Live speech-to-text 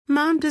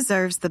Mom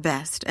deserves the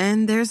best,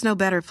 and there's no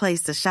better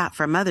place to shop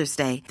for Mother's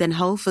Day than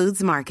Whole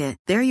Foods Market.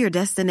 They're your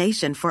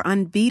destination for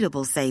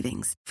unbeatable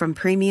savings, from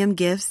premium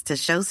gifts to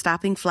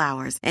show-stopping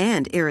flowers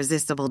and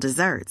irresistible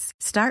desserts.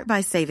 Start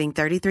by saving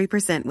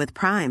 33% with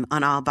Prime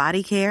on all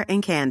body care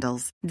and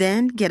candles.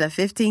 Then get a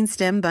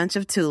 15-stem bunch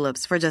of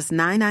tulips for just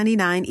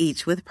 $9.99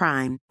 each with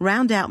Prime.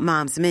 Round out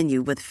Mom's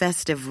menu with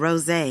festive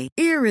rosé,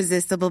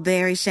 irresistible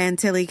berry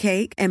chantilly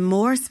cake, and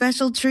more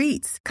special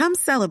treats. Come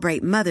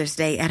celebrate Mother's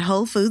Day at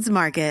Whole Foods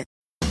Market.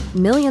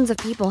 Millions of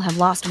people have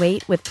lost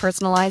weight with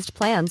personalized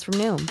plans from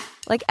Noom.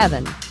 Like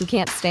Evan, who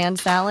can't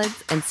stand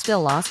salads and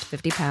still lost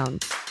 50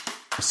 pounds.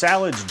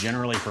 Salads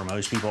generally for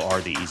most people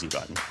are the easy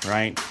button,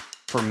 right?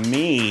 For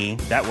me,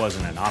 that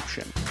wasn't an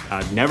option.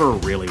 I never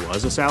really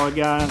was a salad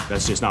guy.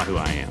 That's just not who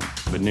I am.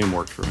 But Noom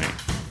worked for me.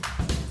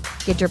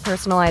 Get your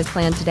personalized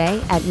plan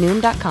today at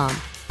Noom.com.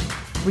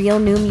 Real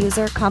Noom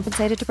user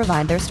compensated to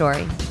provide their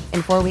story.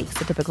 In 4 weeks,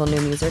 the typical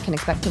Noom user can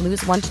expect to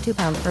lose 1 to 2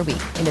 pounds per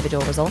week.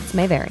 Individual results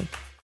may vary.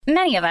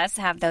 Many of us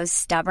have those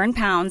stubborn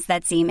pounds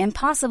that seem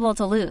impossible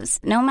to lose,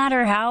 no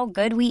matter how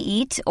good we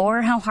eat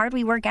or how hard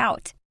we work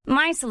out.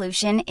 My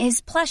solution is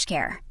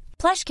PlushCare.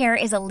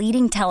 PlushCare is a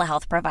leading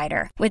telehealth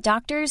provider with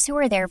doctors who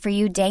are there for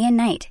you day and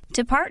night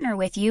to partner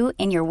with you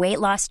in your weight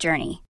loss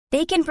journey.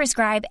 They can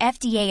prescribe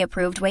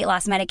FDA-approved weight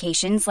loss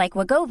medications like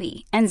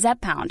Wegovy and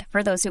Zepbound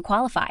for those who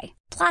qualify.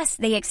 Plus,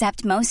 they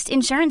accept most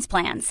insurance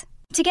plans.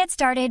 To get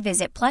started,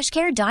 visit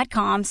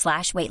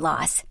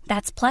plushcare.com/weightloss.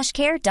 That's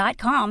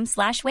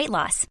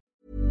plushcare.com/weightloss.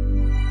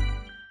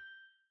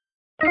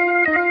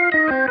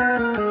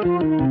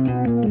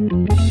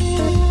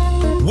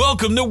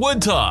 Welcome to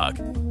Wood Talk.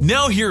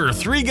 Now here are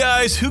 3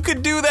 guys who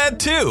could do that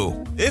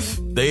too, if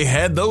they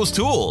had those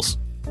tools.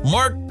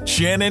 Mark,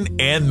 Shannon,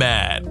 and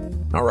Matt.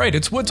 All right,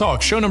 it's Wood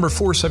Talk, show number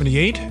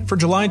 478 for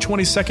July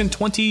 22nd,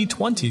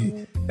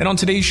 2020. And on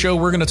today's show,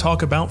 we're going to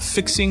talk about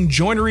fixing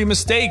joinery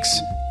mistakes,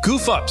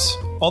 goof-ups,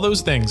 all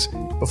those things.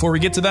 Before we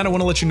get to that, I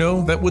want to let you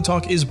know that Wood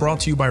Talk is brought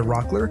to you by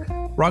Rockler.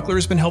 Rockler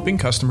has been helping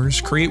customers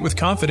create with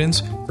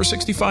confidence for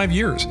 65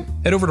 years.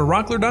 Head over to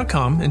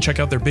rockler.com and check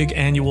out their big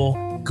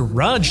annual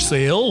garage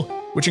sale,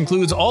 which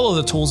includes all of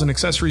the tools and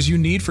accessories you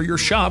need for your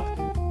shop.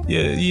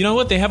 You know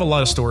what? They have a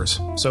lot of stores.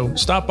 So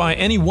stop by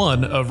any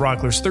one of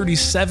Rockler's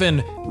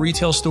 37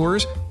 retail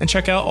stores and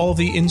check out all of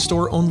the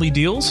in-store only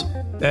deals.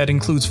 That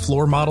includes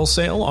floor model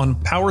sale on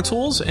power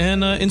tools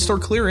and in-store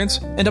clearance,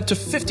 and up to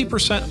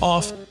 50%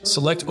 off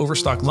select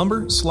overstock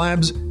lumber,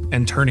 slabs,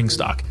 and turning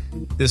stock.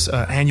 This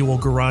annual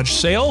garage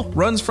sale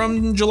runs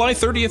from July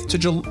 30th to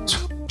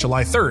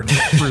July 3rd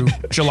through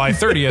July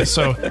 30th,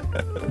 so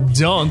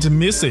don't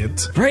miss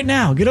it. Right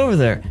now, get over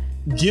there.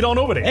 Get on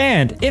over there.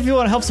 And if you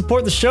want to help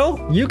support the show,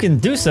 you can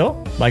do so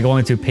by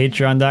going to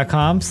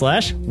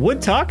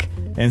patreon.com/woodtalk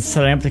and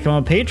signing up to become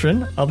a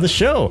patron of the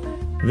show.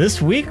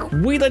 This week,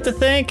 we'd like to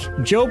thank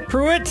Joe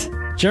Pruitt,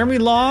 Jeremy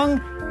Long,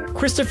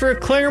 Christopher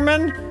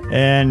Klingerman,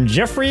 and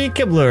Jeffrey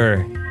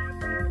Kibler.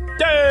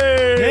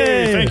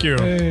 Yay! Thank you.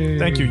 Hey.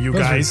 Thank you, you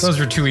guys. Those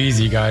were too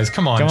easy, guys.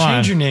 Come on,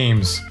 change your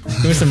names.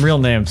 Give me some real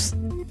names.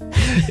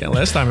 Yeah,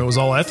 last time it was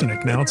all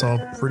ethnic. Now it's all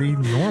pretty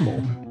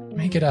normal.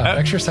 Make it up.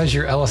 Exercise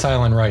your Ellis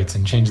Island rights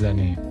and change that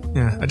name.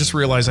 Yeah, I just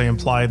realized I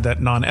implied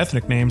that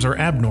non-ethnic names are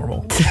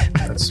abnormal.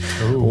 That's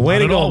way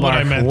to go,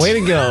 Mark. Way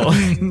to go.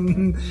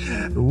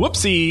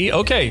 Whoopsie.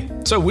 Okay,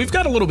 so we've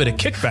got a little bit of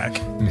kickback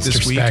Mr.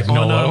 this week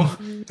Spagnolo.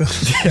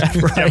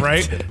 Yeah,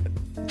 right.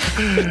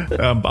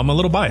 I'm a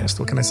little biased.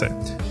 What can I say?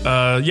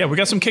 Yeah, we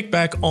got some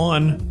kickback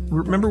on.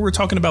 Remember, we were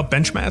talking about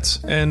bench mats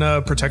and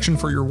protection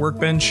for your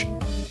workbench.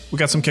 We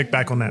got some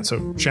kickback on that.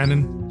 So,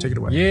 Shannon, take it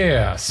away.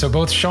 Yeah. So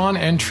both Sean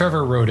and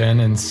Trevor wrote in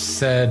and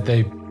said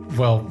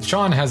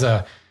Sean has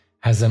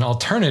an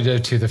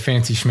alternative to the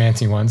fancy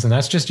schmancy ones, and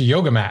that's just a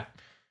yoga mat.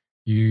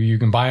 You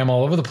can buy them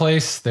all over the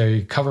place.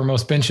 They cover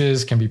most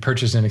benches, can be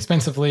purchased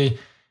inexpensively,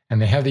 and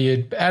they have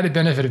the added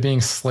benefit of being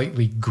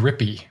slightly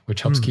grippy,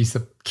 which helps keep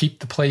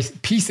the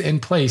piece in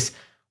place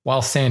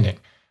while sanding.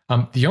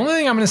 The only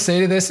thing I'm going to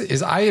say to this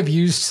is I have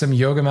used some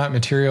yoga mat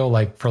material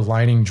like for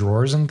lining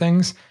drawers and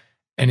things,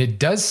 and it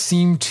does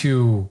seem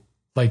to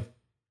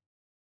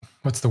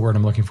what's the word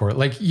I'm looking for?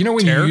 Like, you know,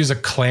 when you use a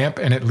clamp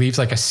and it leaves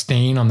like a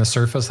stain on the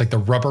surface, like the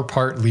rubber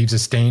part leaves a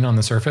stain on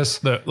the surface.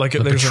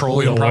 There's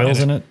oils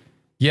in it.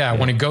 Yeah,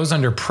 when it goes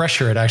under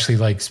pressure, it actually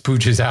like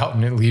spooges out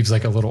and it leaves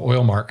like a little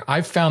oil mark.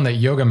 I've found that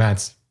yoga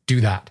mats do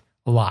that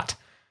a lot.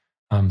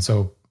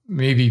 So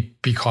maybe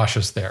be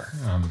cautious there,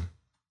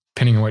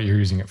 depending on what you're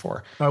using it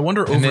for. I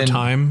wonder over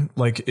time,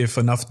 like if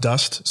enough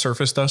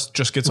surface dust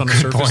just gets on the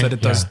surface that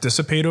it does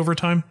dissipate over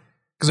time.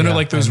 Because I know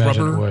like those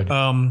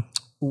rubber,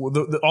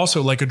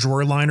 also like a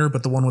drawer liner,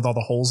 but the one with all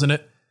the holes in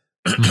it.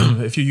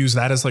 If you use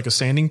that as like a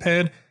sanding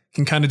pad,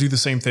 can kind of do the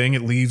same thing.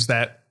 It leaves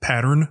that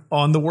pattern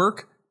on the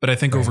work. But I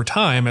think over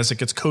time, as it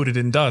gets coated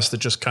in dust, it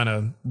just kind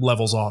of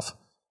levels off.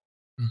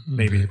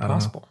 Maybe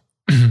possible.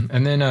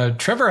 And then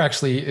Trevor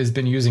actually has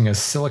been using a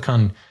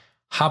silicone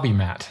hobby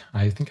mat.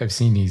 I think I've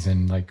seen these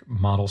in like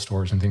model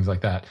stores and things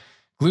like that.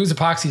 Glues,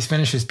 epoxies,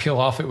 finishes peel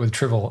off it with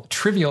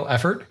trivial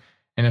effort,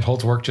 and it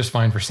holds work just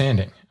fine for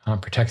sanding.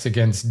 Protects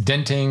against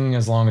denting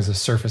as long as the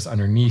surface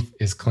underneath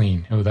is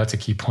clean. Oh, that's a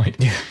key point.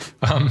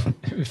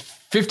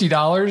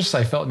 $50.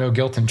 I felt no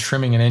guilt in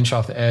trimming an inch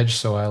off the edge,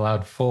 so I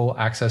allowed full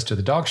access to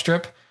the dog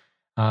strip.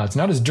 It's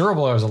not as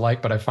durable as I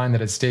like, but I find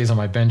that it stays on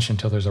my bench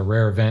until there's a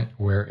rare event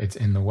where it's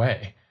in the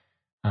way.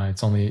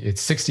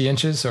 It's 60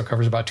 inches, so it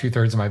covers about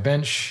 2/3 of my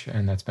bench,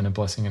 and that's been a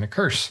blessing and a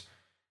curse.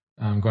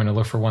 I'm going to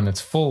look for one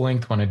that's full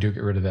length when I do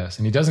get rid of this.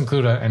 And he does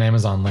include an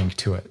Amazon link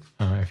to it,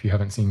 if you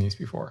haven't seen these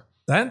before.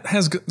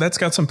 That's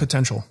got some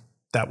potential,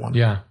 that one.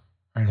 Yeah,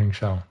 I think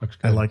so. Looks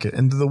good. I like it.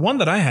 And the one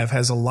that I have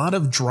has a lot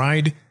of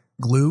dried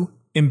glue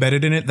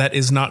embedded in it that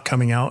is not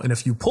coming out. And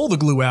if you pull the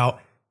glue out,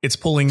 it's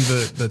pulling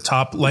the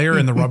top layer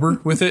and the rubber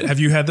with it. Have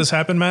you had this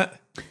happen, Matt,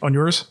 on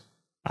yours?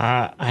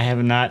 I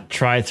have not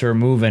tried to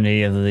remove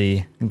any of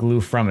the glue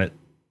from it.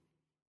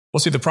 Well,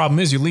 see, the problem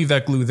is you leave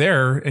that glue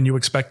there and you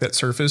expect that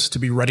surface to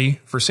be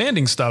ready for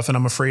sanding stuff. And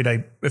I'm afraid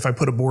if I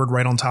put a board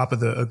right on top of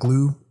the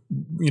glue,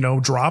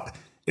 drop,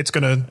 it's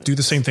going to do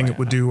the same thing it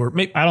would do, or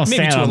maybe I don't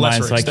maybe sand to a on mine,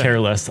 lesser so I extent. care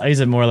less. I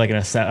use it more like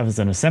as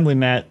an assembly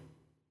mat,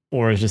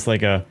 or it's just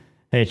like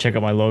hey, check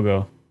out my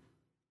logo.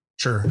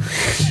 Sure.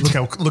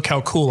 Look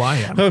how cool I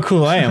am. Oh,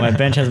 cool I am. My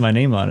bench has my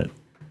name on it.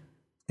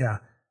 Yeah.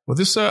 Well,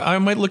 this I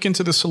might look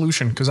into the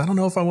solution because I don't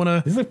know if I want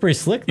to. These look pretty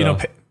slick, though.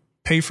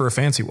 Pay for a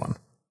fancy one.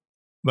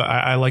 But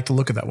I like the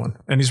look of that one.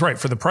 And he's right,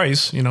 for the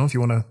price, if you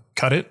want to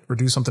cut it or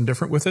do something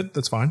different with it,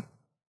 that's fine.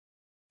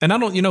 And I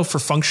don't, for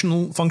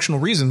functional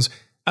reasons,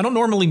 I don't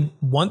normally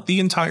want the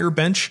entire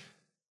bench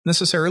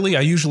necessarily.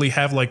 I usually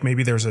have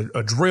maybe there's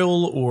a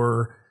drill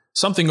or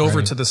something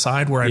over to the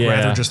side where I'd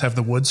rather just have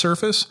the wood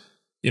surface.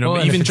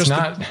 Even just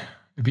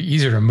it'd be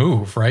easier to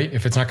move, right?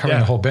 If it's not covering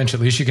the whole bench, at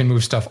least you can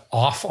move stuff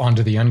off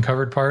onto the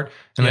uncovered part.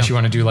 Unless you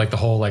want to do the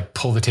whole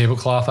pull the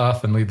tablecloth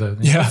off and leave the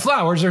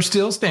flowers are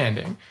still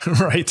standing.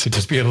 Right. To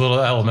just be a little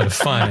element of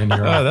fun in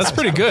your that's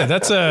pretty good.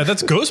 That's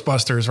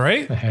Ghostbusters,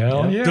 right?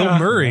 Hell yeah. Bill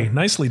Murray.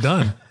 Nicely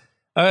done.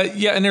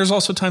 And there's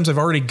also times I've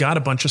already got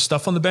a bunch of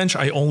stuff on the bench.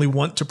 I only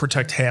want to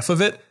protect half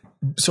of it.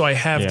 So I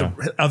have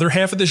the other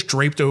half of this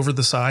draped over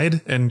the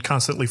side and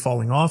constantly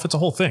falling off. It's a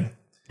whole thing.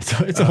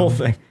 It's a whole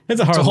thing.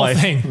 It's a hard life.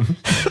 Thing.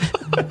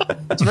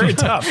 It's very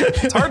tough.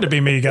 It's hard to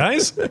be me,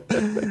 guys.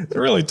 It's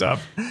really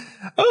tough.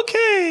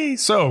 Okay.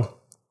 So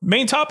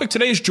main topic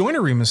today is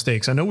joinery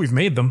mistakes. I know we've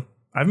made them.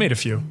 I've made a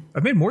few.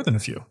 I've made more than a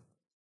few.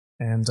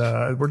 And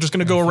we're just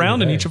going to go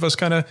around and each of us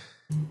kind of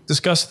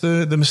discuss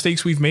the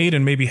mistakes we've made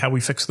and maybe how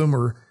we fix them,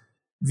 or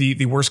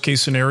the worst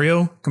case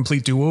scenario,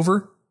 complete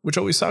do-over, which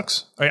always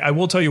sucks. I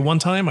will tell you, one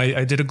time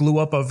I did a glue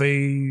up of I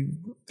think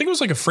it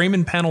was like a frame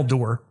and panel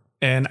door.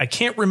 And I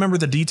can't remember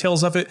the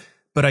details of it,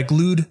 but I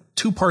glued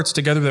two parts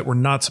together that were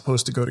not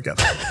supposed to go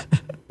together.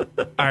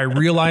 I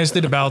realized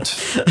it about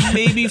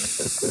maybe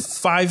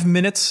 5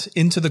 minutes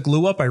into the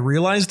glue up. I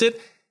realized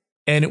it,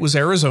 and it was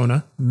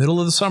Arizona,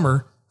 middle of the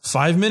summer.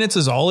 5 minutes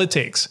is all it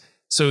takes.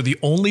 So the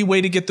only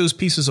way to get those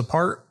pieces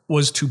apart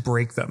was to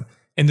break them.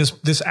 And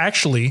this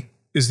actually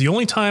is the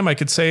only time I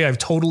could say I've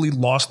totally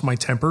lost my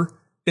temper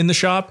in the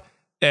shop.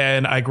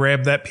 And I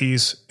grabbed that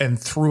piece and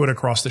threw it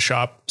across the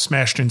shop,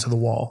 smashed into the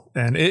wall.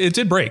 And it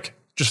did break,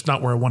 just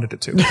not where I wanted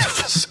it to.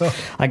 So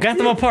I got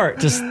them apart,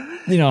 just,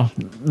 not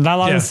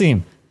along the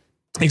seam.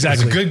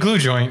 Exactly. It was a good glue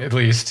joint, at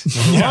least. It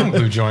was a long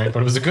glue joint,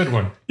 but it was a good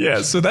one.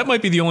 Yeah, so that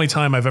might be the only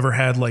time I've ever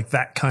had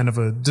that kind of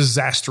a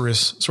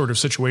disastrous sort of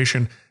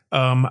situation.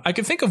 I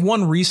could think of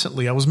one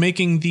recently. I was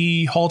making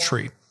the hall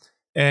tree.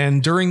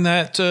 And during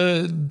that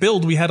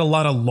build, we had a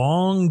lot of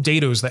long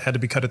dados that had to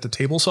be cut at the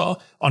table saw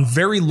on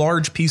very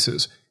large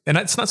pieces. And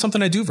that's not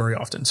something I do very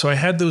often. So I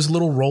had those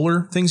little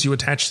roller things you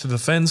attach to the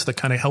fence that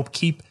kind of help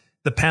keep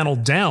the panel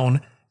down.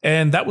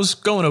 And that was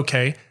going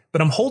okay.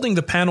 But I'm holding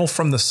the panel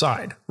from the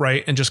side,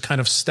 right? And just kind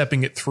of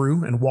stepping it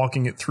through and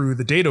walking it through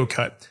the dado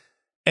cut.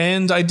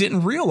 And I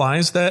didn't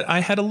realize that I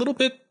had a little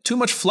bit too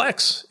much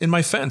flex in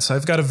my fence.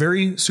 I've got a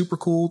very super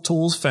cool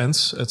tools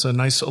fence. It's a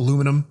nice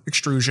aluminum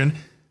extrusion.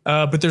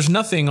 But there's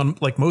nothing on,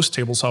 like most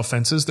table saw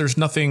fences, there's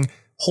nothing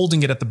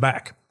holding it at the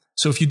back.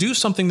 So if you do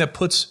something that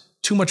puts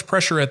too much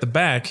pressure at the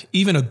back,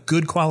 even a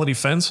good quality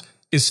fence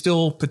is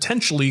still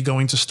potentially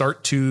going to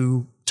start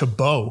to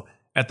bow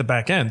at the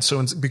back end. So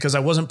it's because I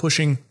wasn't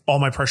pushing all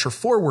my pressure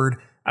forward,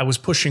 I was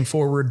pushing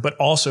forward, but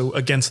also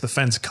against the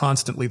fence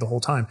constantly the whole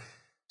time.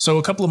 So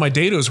a couple of my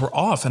dados were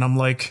off and I'm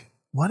like,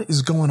 what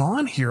is going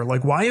on here?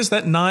 Why is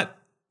that not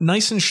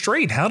nice and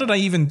straight? How did I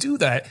even do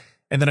that?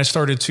 And then I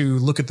started to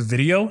look at the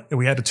video, and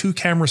we had a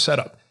 2-camera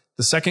setup.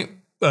 The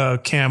second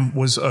cam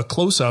was a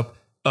close-up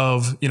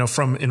of,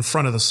 from in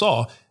front of the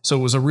saw. So it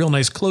was a real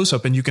nice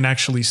close-up, and you can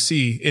actually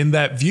see in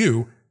that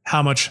view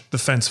how much the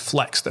fence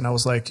flexed. And I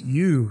was like,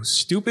 you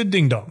stupid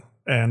ding-dong.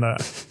 And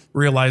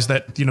realized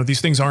that,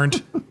 these things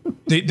aren't,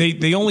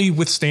 they only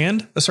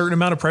withstand a certain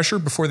amount of pressure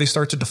before they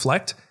start to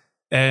deflect.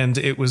 And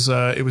it was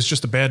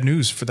just a bad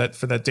news for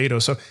that dado.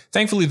 So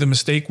thankfully the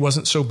mistake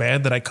wasn't so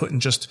bad that I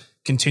couldn't just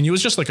continue. It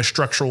was just like a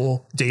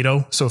structural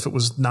dado. So if it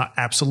was not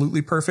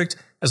absolutely perfect,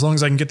 as long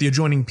as I can get the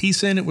adjoining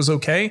piece in, it was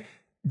okay.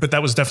 But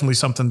that was definitely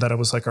something that I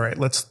was like, all right,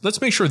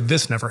 let's make sure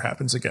this never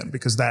happens again,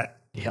 because that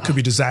could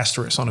be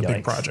disastrous on a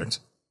big project.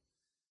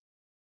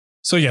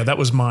 So yeah, that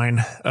was mine.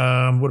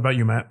 What about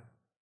you, Matt?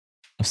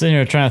 I'm sitting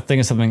here trying to think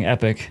of something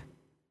epic.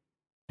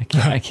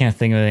 I can't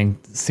think of anything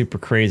super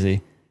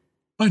crazy.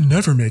 I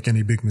never make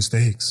any big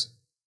mistakes.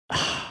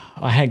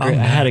 I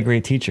had a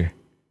great teacher.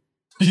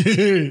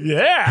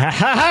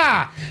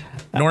 Yeah.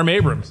 Norm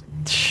Abrams.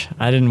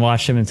 I didn't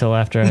watch him until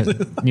after I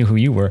knew who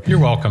you were. You're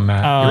welcome,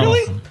 Matt.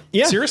 Really?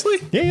 Yeah. Seriously?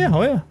 Yeah.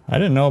 Oh yeah. I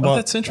didn't know about.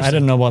 That's interesting. I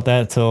didn't know about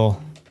that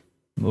till,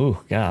 God,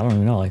 I don't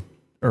even know, like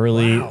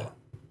early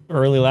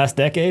last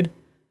decade.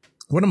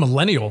 What a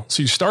millennial.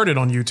 So you started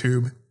on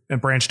YouTube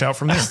and branched out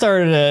from there. I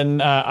started an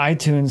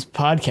iTunes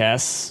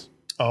podcasts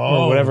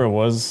or whatever it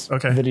was,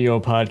 video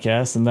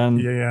podcast, and then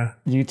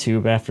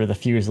YouTube after the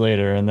few years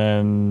later, and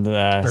then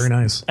very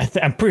nice.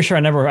 I'm pretty sure I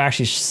never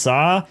actually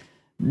saw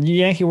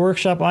Yankee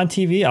Workshop on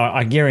TV.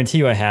 I guarantee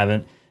you I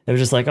haven't. It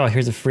was just like, oh,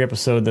 here's a free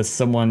episode that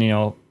someone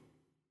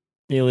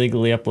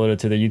illegally uploaded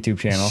to their YouTube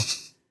channel.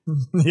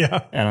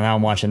 Yeah, and now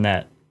I'm watching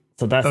that.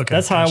 So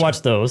that's how I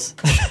watch those.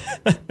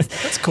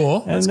 That's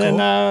cool. And then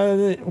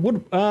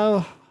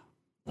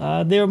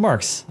David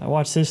Marks. I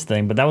watched his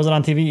thing, but that wasn't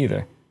on TV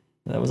either.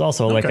 That was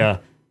also like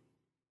a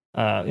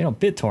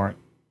BitTorrent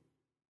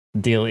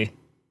dealy.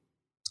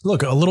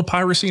 Look, a little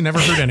piracy never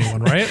hurt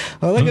anyone, right?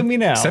 Well, look at me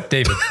now. Except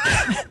David.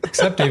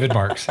 Except David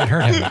Marks. It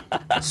hurt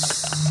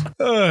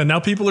him. Now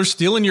people are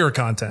stealing your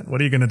content.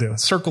 What are you going to do?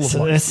 Circle of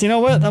life. You know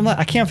what?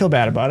 I can't feel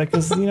bad about it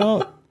because,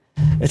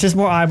 it's just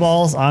more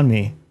eyeballs on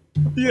me.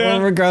 Yeah.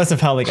 Regardless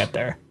of how they get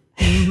there.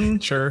 Mm-hmm,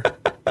 sure.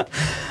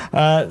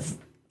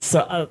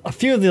 So a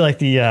few of the I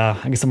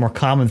guess the more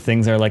common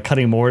things are like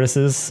cutting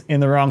mortises in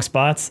the wrong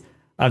spots.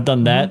 I've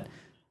done that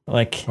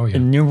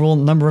innumerable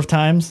number of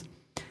times.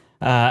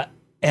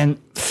 And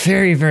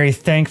very, very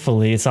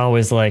thankfully, it's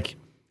always like,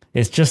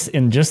 it's just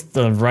in just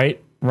the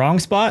wrong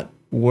spot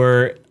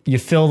where you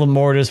fill the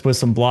mortise with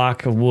some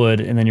block of wood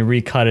and then you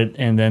recut it,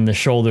 and then the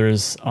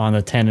shoulders on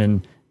the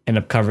tenon end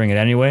up covering it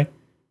anyway.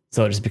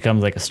 So it just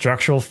becomes like a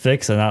structural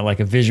fix and not like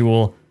a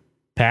visual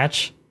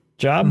patch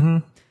job. Mm-hmm.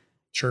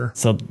 Sure.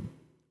 So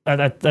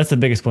that's the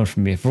biggest one for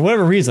me. For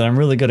whatever reason, I'm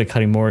really good at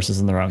cutting mortises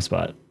in the wrong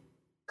spot.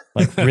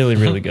 Like really,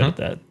 really good at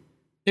that.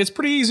 It's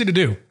pretty easy to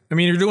do. I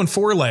mean, you're doing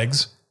 4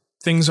 legs.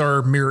 Things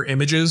are mirror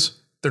images.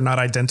 They're not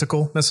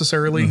identical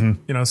necessarily.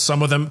 Mm-hmm.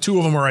 Some of them, 2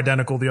 of them are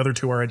identical. The other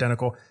 2 are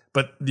identical.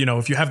 But,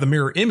 if you have the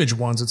mirror image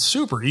ones, it's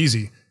super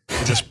easy.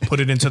 You just put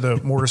it into the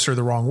mortiser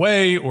the wrong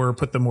way or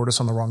put the mortise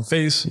on the wrong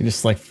face. You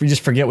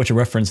just forget what your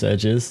reference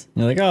edge is.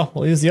 You're like, oh,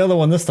 we'll use the other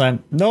one this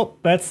time. Nope,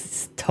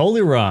 that's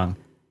totally wrong.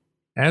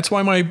 And that's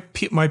why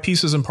my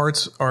pieces and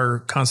parts are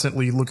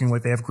constantly looking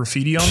like they have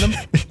graffiti on them.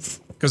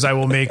 Because I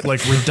will make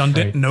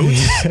redundant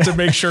notes to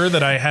make sure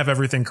that I have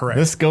everything correct.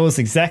 This goes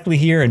exactly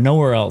here and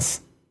nowhere else.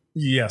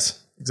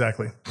 Yes,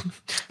 exactly.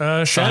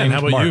 Shannon, how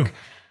about Mark. you?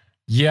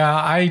 Yeah,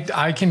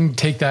 I can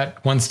take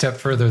that one step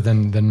further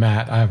than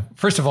Matt.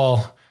 First of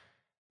all,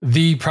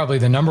 probably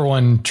the number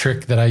one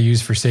trick that I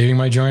use for saving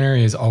my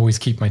joinery is always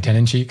keep my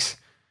tenon cheeks.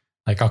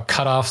 Like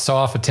I'll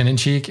saw off a tenon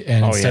cheek,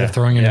 and instead of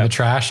throwing it in the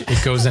trash,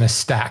 it goes in a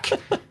stack.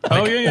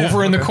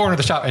 Over in the corner of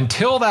the shop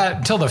until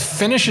the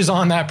finish is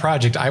on that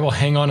project. I will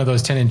hang on to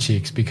those tenon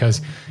cheeks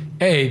because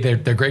they're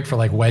great for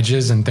like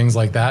wedges and things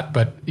like that.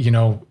 But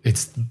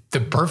it's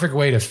the perfect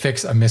way to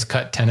fix a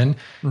miscut tenon,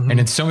 and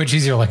it's so much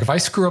easier. Like if I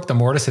screw up the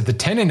mortise, if the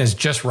tenon is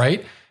just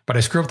right, but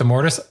I screw up the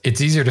mortise,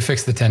 it's easier to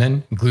fix the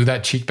tenon, glue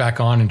that cheek back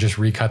on, and just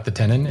recut the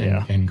tenon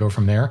and go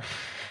from there.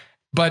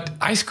 But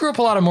I screw up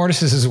a lot of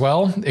mortises as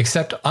well,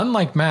 except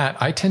unlike Matt,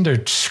 I tend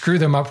to screw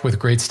them up with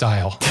great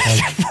style.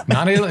 Like,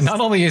 not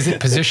only is it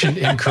positioned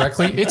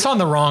incorrectly, it's on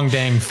the wrong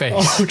dang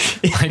face.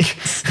 Like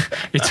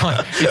it's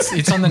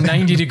on the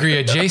 90-degree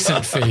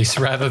adjacent face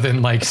rather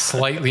than like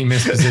slightly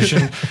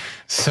mispositioned.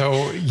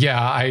 So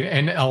yeah,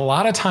 and a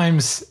lot of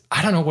times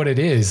I don't know what it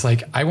is.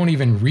 Like I won't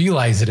even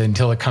realize it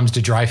until it comes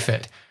to dry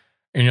fit.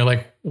 And you're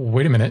like,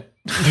 wait a minute.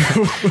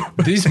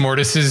 These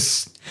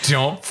mortises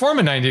don't form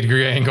a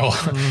 90-degree angle.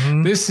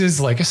 Mm-hmm. This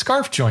is like a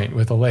scarf joint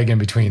with a leg in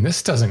between.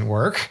 This doesn't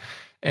work.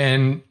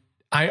 And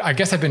I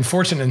guess I've been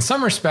fortunate in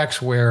some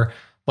respects where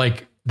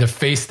like the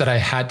face that I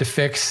had to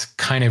fix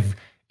kind of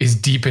is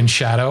deep in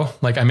shadow.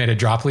 Like I made a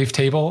drop leaf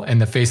table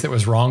and the face that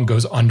was wrong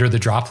goes under the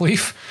drop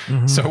leaf.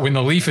 Mm-hmm. So when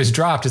the leaf is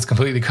dropped, it's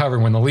completely covered.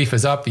 When the leaf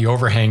is up, the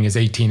overhang is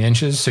 18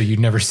 inches. So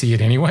you'd never see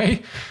it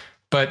anyway.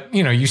 But,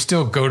 you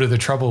still go to the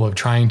trouble of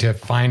trying to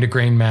find a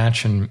grain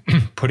match and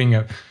putting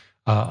a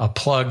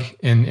plug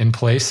in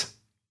place.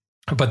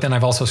 But then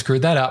I've also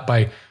screwed that up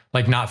by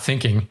like not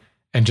thinking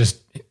and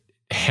just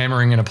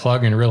hammering in a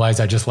plug and realize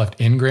I just left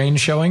in grain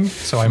showing.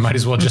 So I might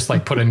as well just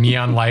like put a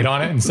neon light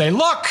on it and say,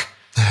 look,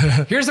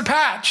 here's a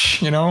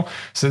patch,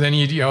 So then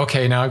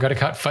okay, now I've got to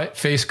cut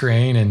face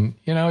grain. And,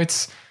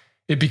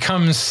 it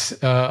becomes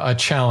a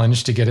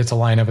challenge to get it to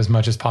line up as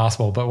much as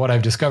possible. But what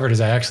I've discovered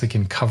is I actually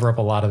can cover up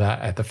a lot of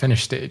that at the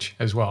finish stage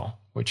as well,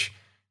 which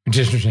is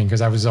interesting because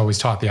I was always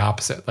taught the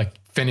opposite, like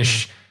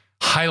finish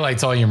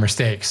highlights all your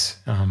mistakes,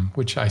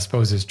 which I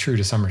suppose is true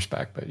to some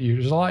respect, but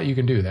there's a lot you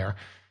can do there.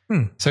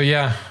 So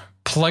yeah,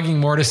 plugging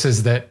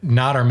mortises that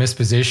not are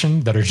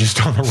mispositioned, that are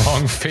just on the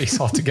wrong face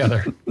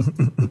altogether.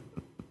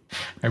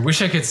 I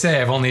wish I could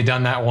say I've only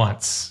done that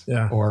once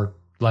or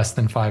less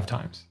than 5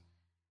 times.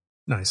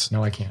 Nice.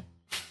 No, I can't.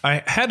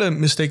 I had a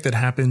mistake that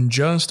happened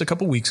just a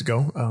couple weeks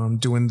ago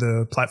doing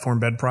the platform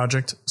bed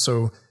project.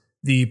 So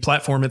the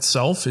platform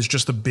itself is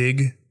just a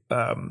big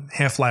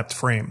half-lapped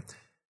frame.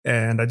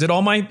 And I did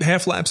all my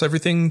half-laps.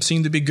 Everything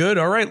seemed to be good.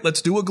 All right,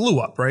 let's do a glue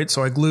up, right?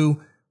 So I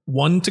glue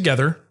one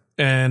together,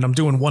 and I'm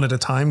doing one at a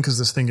time because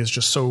this thing is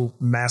just so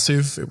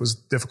massive. It was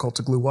difficult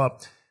to glue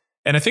up.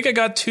 And I think I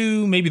got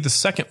to maybe the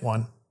second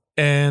one,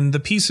 and the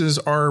pieces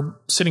are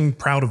sitting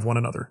proud of one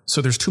another.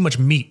 So there's too much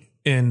meat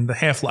in the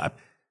half-lap.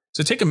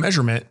 So take a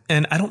measurement,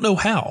 and I don't know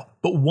how,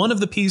 but one of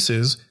the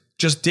pieces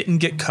just didn't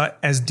get cut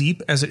as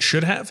deep as it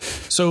should have.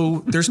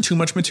 So there's too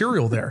much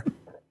material there.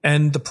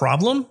 And the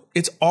problem,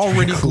 it's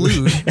already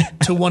glued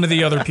to one of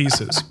the other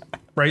pieces,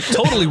 right?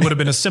 Totally would have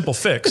been a simple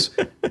fix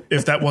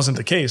if that wasn't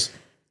the case.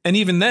 And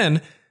even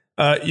then,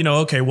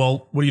 okay,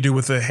 well, what do you do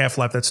with a half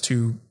lap that's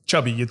too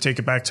chubby? You take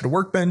it back to the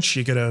workbench,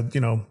 you get a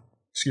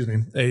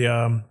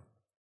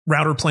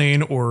router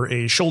plane or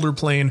a shoulder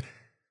plane,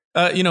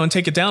 and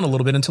take it down a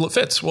little bit until it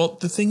fits. Well,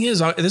 the thing is,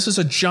 this is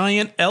a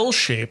giant L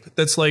shape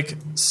that's like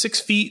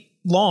 6 feet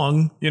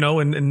long,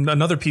 and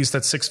another piece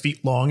that's 6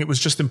 feet long. It was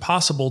just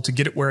impossible to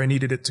get it where I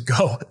needed it to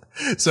go.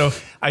 So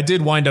I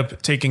did wind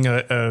up taking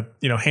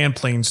hand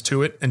planes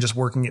to it and just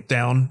working it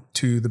down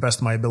to the best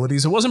of my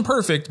abilities. It wasn't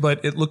perfect, but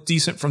it looked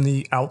decent from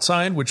the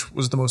outside, which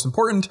was the most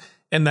important.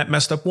 And that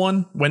messed up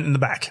one went in the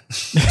back.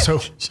 So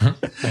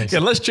nice.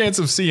 Less chance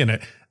of seeing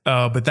it.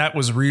 But that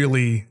was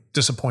really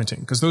disappointing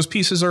because those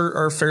pieces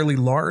are fairly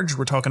large.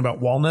 We're talking about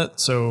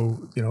walnut,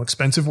 so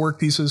expensive work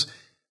pieces.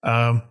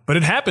 But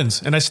it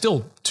happens, and I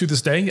still, to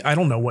this day, I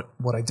don't know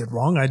what I did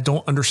wrong. I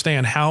don't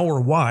understand how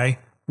or why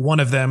one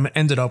of them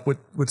ended up with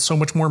so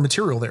much more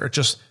material there. It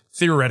just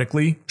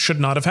theoretically should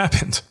not have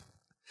happened.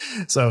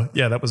 So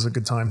yeah, that was a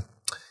good time.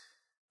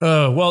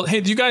 Well,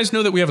 hey, do you guys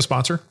know that we have a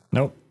sponsor?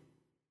 Nope.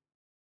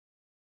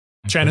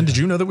 Shannon, did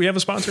you know that we have a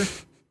sponsor?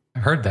 I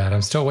heard that.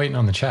 I'm still waiting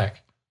on the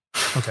check.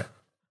 Okay.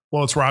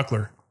 Well, it's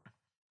Rockler.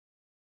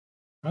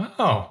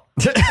 Oh,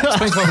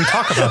 explains why we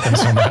talk about them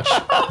so much.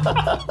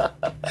 I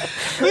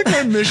think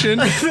our mission,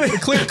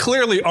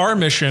 clearly our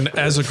mission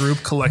as a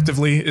group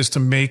collectively is to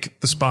make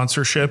the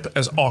sponsorship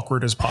as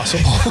awkward as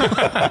possible.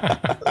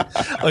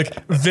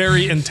 Like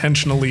very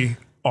intentionally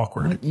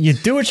awkward. You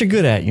do what you're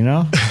good at,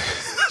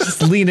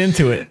 Just lean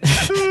into it.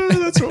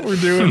 That's what we're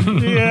doing.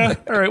 Yeah.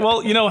 All right.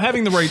 Well,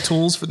 having the right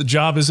tools for the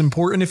job is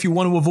important if you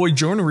want to avoid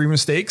joinery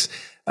mistakes.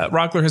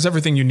 Rockler has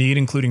everything you need,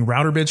 including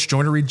router bits,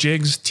 joinery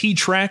jigs,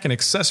 T-track, and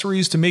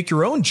accessories to make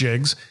your own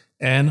jigs,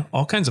 and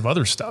all kinds of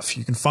other stuff.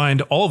 You can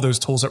find all of those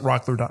tools at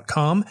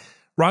rockler.com.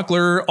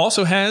 Rockler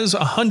also has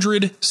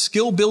 100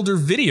 skill builder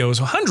videos.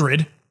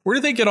 100? Where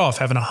do they get off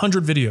having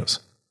 100 videos?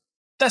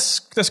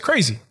 That's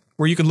crazy.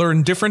 Where you can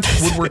learn different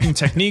woodworking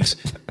techniques,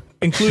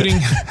 including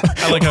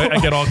I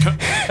get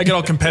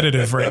all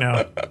competitive right now.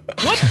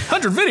 What?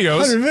 100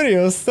 videos? 100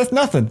 videos? That's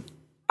nothing.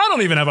 I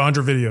don't even have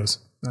 100 videos.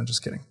 No,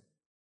 just kidding.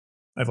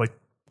 I have like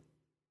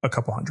a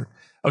couple hundred.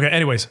 Okay,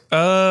 anyways.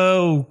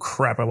 Oh,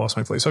 crap. I lost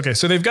my place. Okay,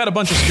 so they've got a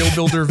bunch of skill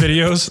builder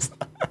videos,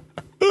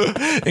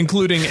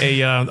 including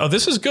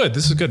this is good.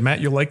 This is good.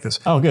 Matt, you'll like this.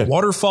 Oh, good.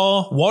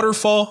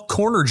 Waterfall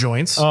corner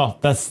joints. Oh,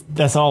 that's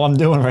all I'm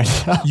doing right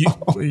now.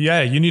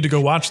 You need to go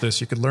watch this.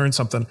 You could learn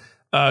something.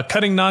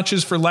 Cutting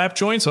notches for lap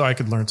joints. So I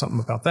could learn something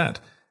about that.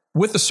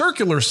 With the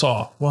circular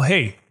saw. Well,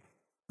 hey.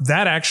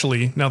 That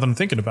actually, now that I'm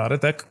thinking about it,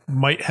 that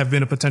might have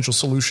been a potential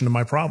solution to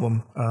my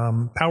problem.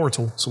 Power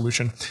tool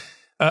solution.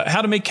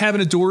 How to make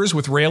cabinet doors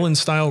with rail-in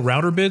style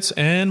router bits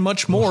and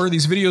much more.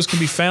 These videos can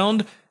be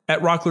found at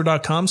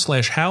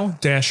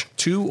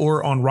rockler.com/how-2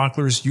 or on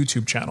Rockler's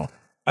YouTube channel.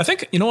 I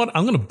think, you know what?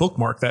 I'm going to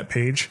bookmark that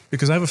page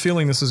because I have a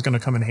feeling this is going to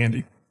come in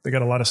handy. They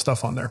got a lot of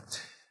stuff on there.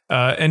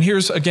 And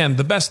here's, again,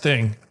 the best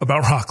thing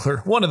about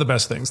Rockler. One of the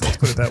best things, let's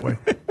put it that way.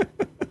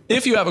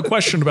 If you have a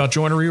question about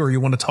joinery or you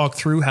want to talk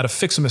through how to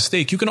fix a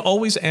mistake, you can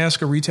always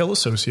ask a retail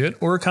associate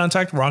or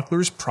contact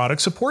Rockler's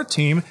product support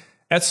team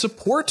at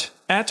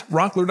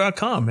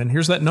support@rockler.com. And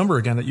here's that number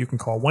again that you can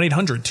call,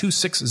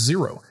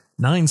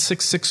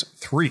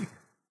 1-800-260-9663.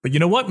 But you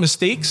know what?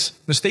 Mistakes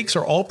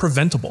are all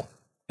preventable.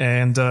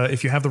 And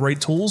if you have the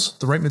right tools,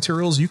 the right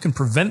materials, you can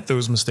prevent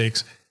those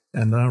mistakes.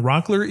 And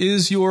Rockler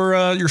is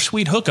your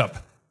sweet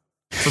hookup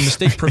for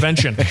mistake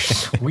prevention.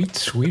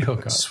 Sweet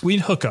hookup. Sweet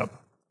hookup.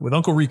 With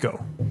Uncle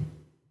Rico.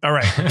 All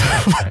right.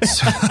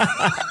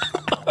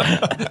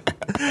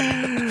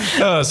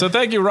 So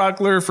thank you,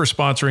 Rockler, for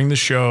sponsoring the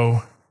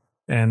show.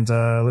 And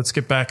let's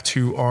get back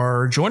to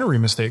our joinery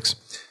mistakes.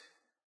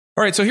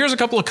 All right, so here's a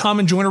couple of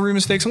common joinery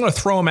mistakes. I'm going to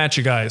throw them at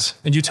you guys,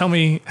 and you tell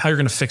me how you're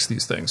going to fix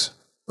these things.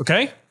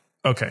 Okay?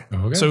 Okay.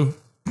 So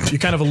you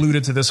kind of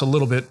alluded to this a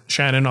little bit,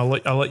 Shannon. I'll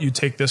let you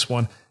take this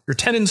one. Your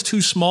tenon's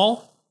too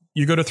small.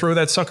 You go to throw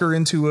that sucker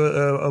into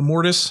a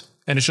mortise,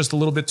 and it's just a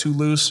little bit too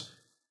loose.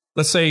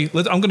 let's say,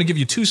 I'm going to give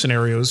you two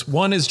scenarios.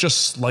 One is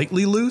just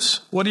slightly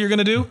loose. What are you going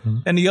to do? Mm-hmm.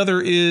 And the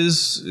other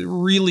is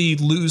really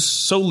loose,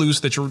 so loose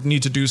that you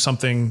need to do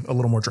something a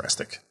little more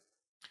drastic.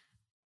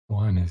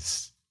 One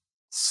is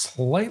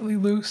slightly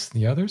loose.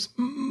 The other's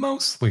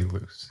mostly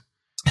loose.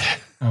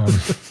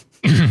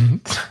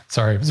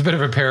 Sorry, it was a bit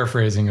of a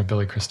paraphrasing of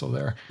Billy Crystal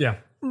there. Yeah.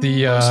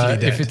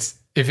 If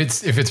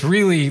it's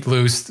really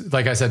loose,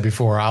 like I said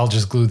before, I'll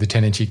just glue the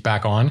tenon cheek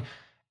back on.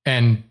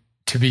 And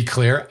to be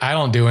clear, I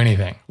don't do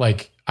anything.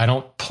 Like, I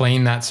don't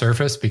plane that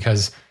surface,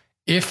 because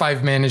if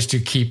I've managed to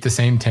keep the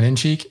same tenon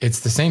cheek, it's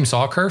the same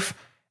saw kerf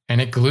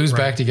and it glues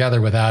back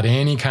together without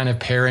any kind of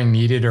paring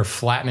needed or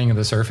flattening of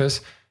the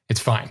surface. It's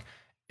fine.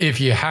 If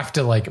you have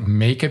to like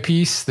make a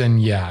piece, then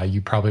yeah,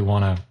 you probably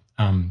want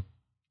to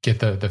get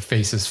the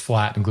faces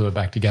flat and glue it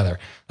back together.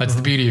 That's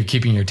the beauty of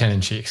keeping your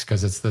tenon cheeks,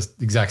 because it's the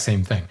exact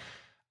same thing.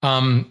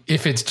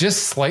 If it's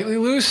just slightly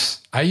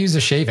loose, I use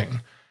a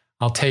shaving.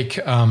 I'll take,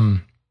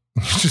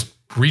 just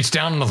reach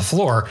down onto the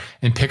floor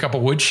and pick up a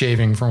wood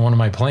shaving from one of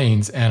my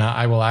planes, and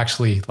I will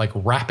actually like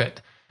wrap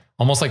it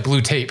almost like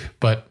blue tape,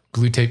 but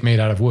blue tape made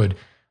out of wood.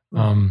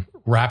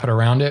 Wrap it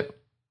around it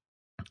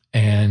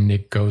and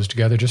it goes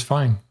together just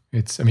fine.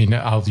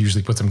 I'll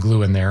usually put some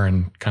glue in there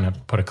and kind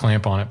of put a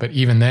clamp on it. But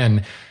even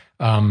then,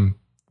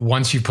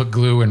 once you put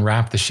glue and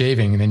wrap the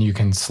shaving, and then you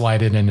can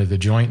slide it into the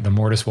joint, the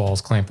mortise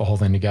walls clamp the whole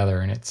thing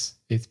together, and it's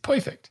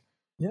perfect.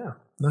 Yeah.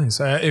 Nice.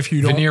 If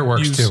you don't veneer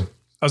works too.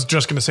 I was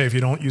just going to say, if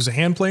you don't use a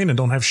hand plane and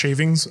don't have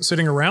shavings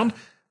sitting around,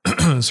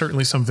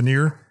 certainly some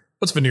veneer.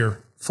 What's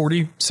veneer?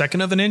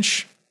 42nd of an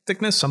inch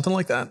thickness, something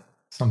like that.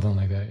 Something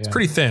like that. Yeah. It's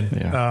pretty thin,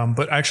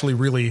 but actually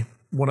really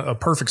a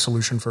perfect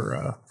solution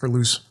for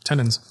loose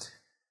tenons.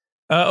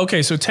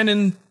 Okay, so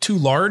tenon too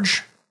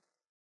large.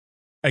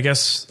 I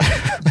guess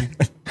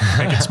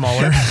make it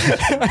smaller.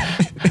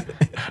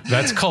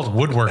 That's called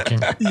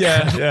woodworking.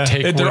 Yeah.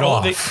 Take wood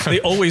off. They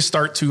always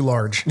start too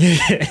large.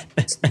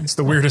 It's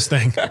the weirdest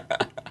thing.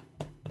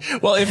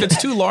 Well, if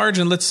it's too large,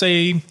 and let's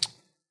say,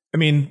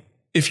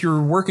 if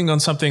you're working on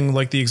something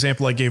like the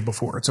example I gave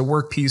before, it's a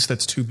work piece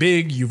that's too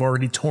big, you've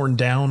already torn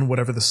down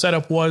whatever the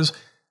setup was.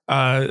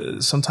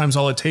 Sometimes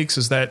all it takes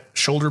is that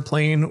shoulder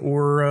plane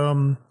or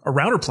a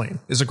router plane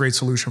is a great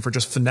solution for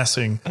just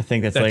finessing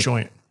that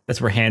joint. That's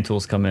where hand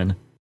tools come in.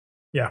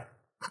 Yeah.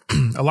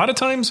 A lot of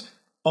times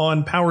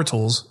on power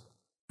tools,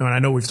 and I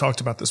know we've talked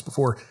about this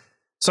before,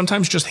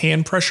 sometimes just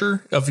hand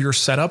pressure of your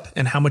setup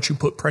and how much you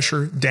put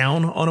pressure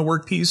down on a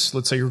workpiece.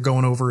 Let's say you're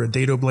going over a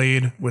dado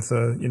blade with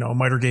a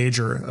miter gauge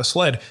or a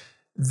sled.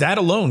 That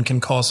alone can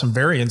cause some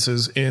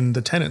variances in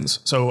the tenons.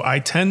 So I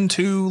tend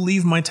to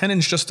leave my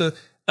tenons just a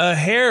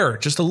hair,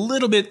 just a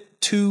little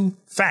bit too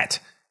fat.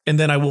 And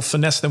then I will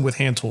finesse them with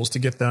hand tools to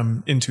get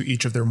them into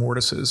each of their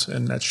mortises.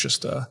 And that's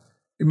just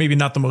maybe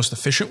not the most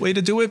efficient way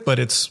to do it, but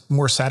it's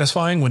more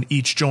satisfying when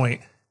each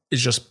joint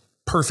is just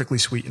perfectly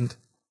sweetened.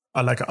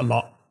 I like it a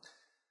lot.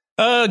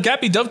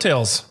 Gappy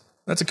dovetails.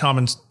 That's a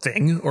common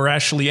thing, or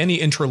actually any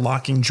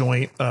interlocking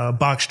joint,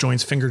 box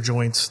joints, finger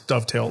joints,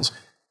 dovetails.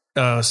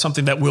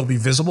 Something that will be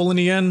visible in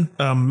the end.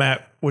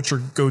 Matt, what's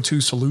your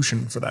go-to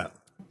solution for that?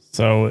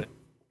 So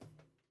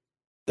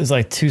there's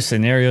like two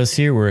scenarios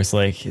here where it's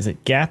like, is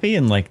it gappy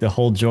and like the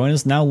whole joint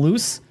is now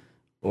loose?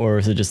 Or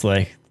is it just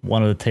like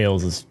one of the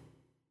tails is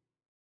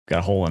got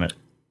a hole in it?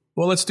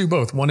 Well, let's do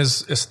both. One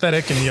is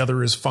aesthetic and the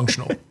other is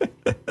functional.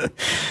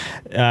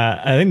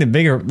 I think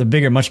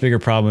much bigger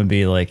problem would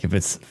be like if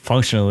it's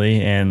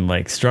functionally and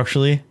like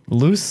structurally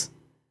loose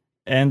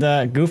and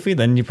goofy,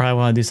 then you probably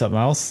want to do something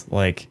else,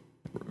 like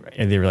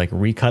either like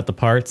recut the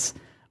parts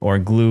or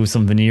glue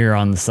some veneer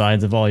on the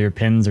sides of all your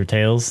pins or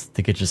tails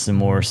to get you some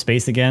more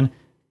space again,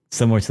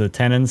 similar to the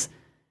tenons.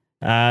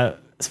 As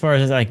far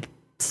as like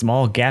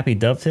small gappy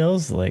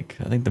dovetails, like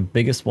I think the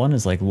biggest one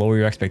is like lower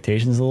your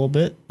expectations a little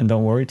bit and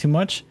don't worry too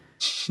much.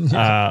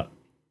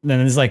 Then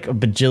there's like a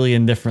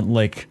bajillion different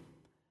like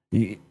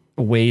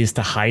ways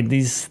to hide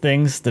these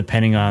things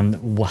depending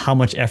on how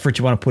much effort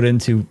you want to put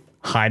into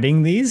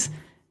hiding these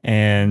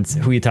and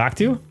who you talk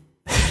to.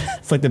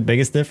 It's like the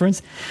biggest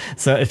difference.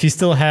 So if you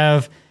still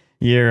have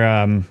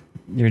your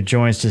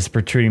joints just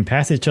protruding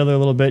past each other a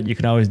little bit, you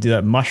can always do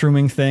that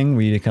mushrooming thing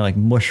where you kind of like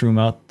mushroom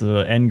out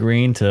the end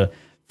grain to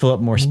fill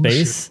up more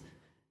space.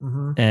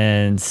 Mm-hmm.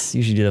 And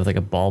usually do that with like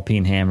a ball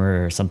peen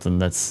hammer or something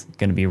that's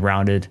going to be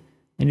rounded,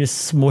 and just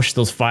smush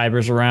those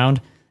fibers around.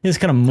 You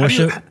just kind of mush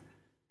it.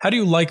 How do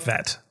you like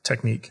that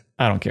technique?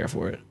 I don't care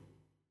for it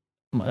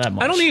that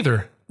much. I don't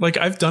either. Like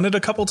I've done it a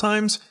couple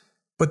times,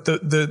 but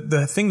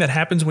the thing that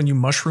happens when you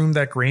mushroom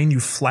that grain, you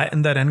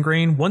flatten that end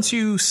grain. Once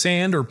you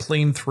sand or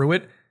plane through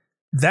it,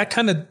 that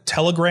kind of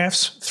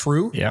telegraphs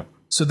through. Yeah.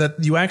 So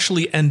that you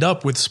actually end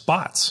up with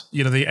spots.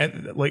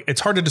 It's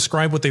hard to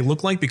describe what they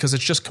look like because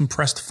it's just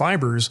compressed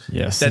fibers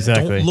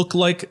don't look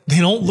like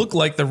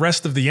the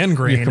rest of the end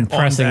grain. You're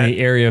compressing the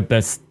area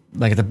that's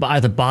like at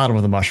the bottom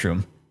of the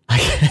mushroom.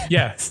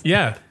 Yeah,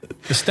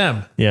 the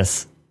stem.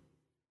 Yes.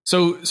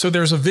 So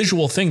there's a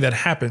visual thing that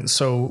happens.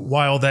 So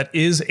while that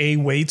is a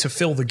way to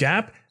fill the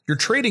gap, you're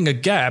trading a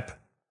gap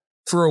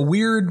for a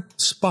weird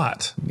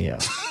spot. Yeah.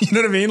 You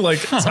know what I mean? Like,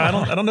 so I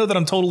don't know that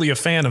I'm totally a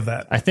fan of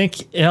that. I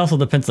think it also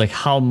depends like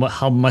how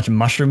much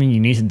mushrooming you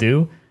need to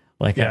do.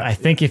 Like, I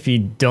think if you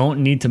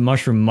don't need to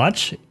mushroom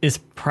much, it's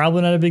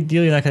probably not a big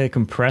deal. You're not going to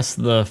compress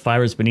the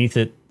fibers beneath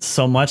it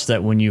so much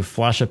that when you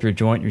flush up your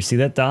joint, you see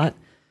that dot.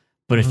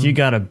 But if you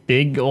got a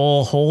big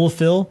old hole to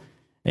fill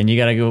and you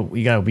got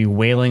to be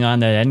wailing on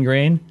that end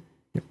grain,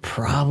 you're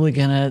probably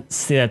going to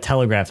see that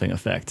telegraphing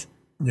effect.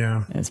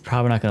 Yeah. And it's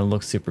probably not going to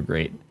look super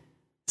great.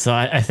 So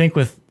I think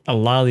with a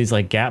lot of these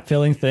like gap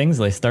filling things,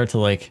 they start to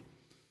like,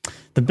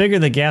 the bigger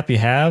the gap you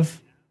have,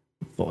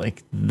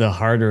 like the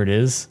harder it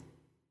is,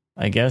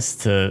 I guess,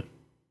 to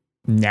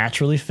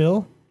naturally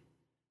fill.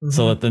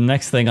 So that the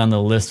next thing on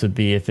the list would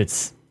be if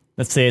it's,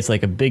 let's say it's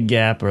like a big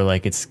gap or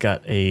like it's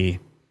got I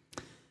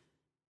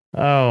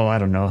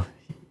don't know.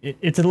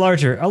 It's a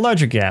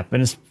larger gap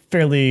and it's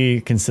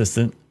fairly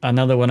consistent.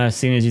 Another one I've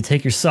seen is you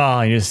take your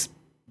saw and you just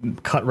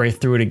cut right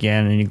through it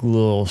again and you glue a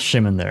little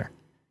shim in there.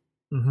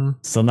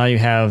 So now you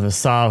have a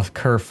saw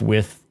kerf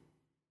with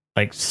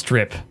like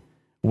strip,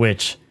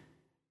 which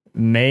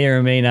may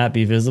or may not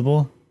be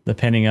visible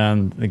depending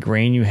on the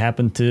grain you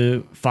happen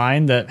to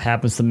find that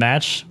happens to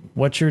match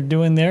what you're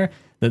doing there.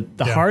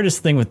 The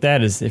hardest thing with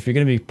that is if you're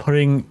going to be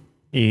putting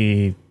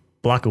a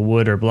block of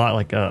wood or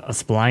like a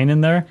spline in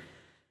there,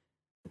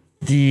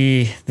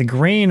 the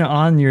grain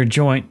on your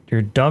joint,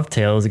 your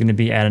dovetail, is going to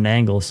be at an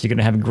angle. So you're going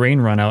to have a grain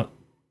run out.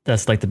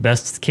 That's like the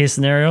best case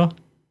scenario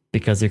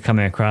because you're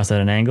coming across at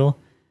an angle.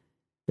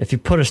 If you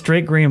put a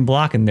straight grain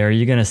block in there,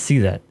 you're going to see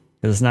that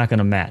because it's not going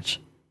to match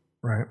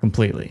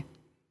completely.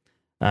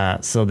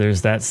 So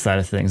there's that side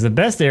of things. The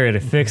best area to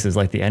fix is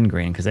like the end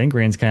grain because end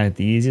grain is kind of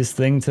the easiest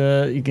thing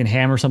you can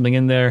hammer something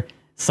in there,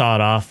 saw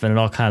it off, and it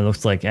all kind of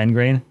looks like end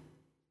grain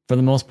for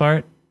the most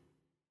part.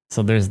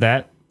 So there's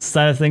that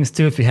side of things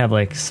too. If you have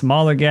like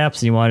smaller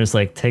gaps and you want to just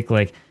like take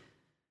like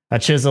a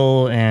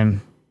chisel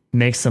and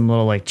make some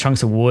little like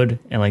chunks of wood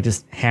and like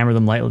just hammer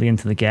them lightly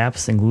into the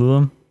gaps and glue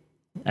them,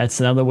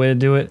 that's another way to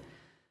do it.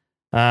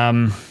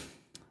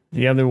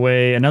 Another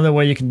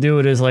way you can do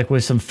it is like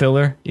with some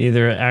filler,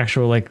 either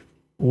actual like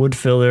wood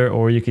filler,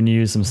 or you can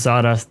use some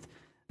sawdust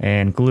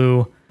and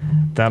glue.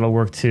 That'll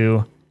work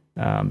too.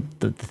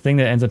 The thing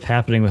that ends up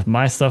happening with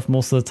my stuff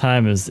most of the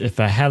time is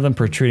if I have them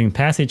protruding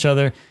past each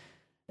other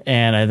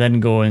and I then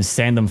go and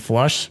sand them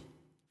flush,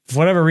 for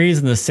whatever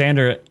reason, the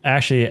sander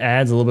actually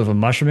adds a little bit of a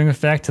mushrooming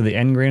effect to the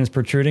end grain is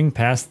protruding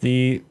past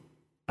the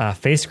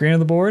face grain of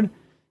the board.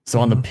 So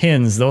on the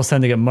pins, those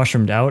tend to get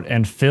mushroomed out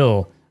and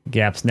fill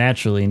gaps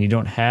naturally, and you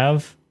don't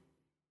have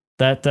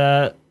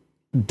that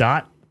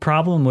dot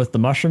problem with the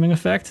mushrooming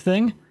effect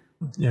thing.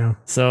 Yeah.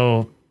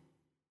 So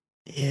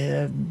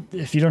yeah,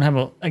 if you don't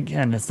have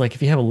it's like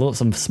if you have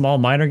some small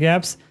minor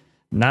gaps,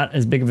 not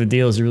as big of a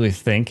deal as you really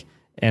think,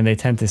 and they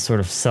tend to sort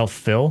of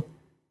self-fill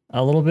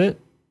a little bit.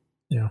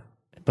 Yeah.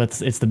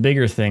 But it's the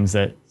bigger things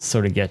that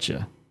sort of get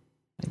you,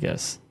 I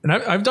guess. And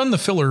I've done the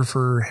filler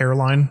for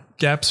hairline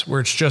gaps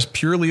where it's just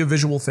purely a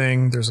visual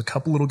thing. There's a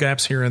couple little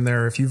gaps here and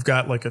there. If you've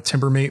got like a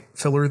Timbermate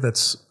filler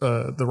that's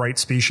the right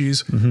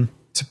species,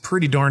 it's a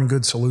pretty darn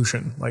good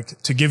solution.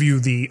 Like to give you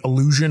the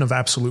illusion of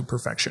absolute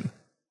perfection.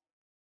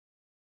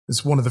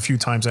 It's one of the few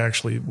times I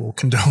actually will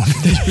condone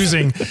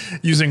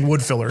using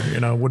wood filler,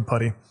 wood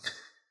putty.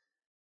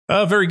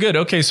 Very good.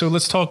 Okay, so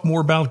let's talk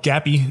more about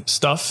gappy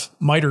stuff.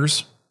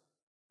 Miters.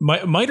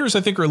 Miters,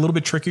 I think, are a little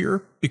bit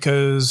trickier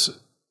because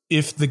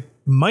if the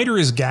miter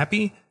is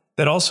gappy,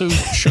 that also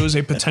shows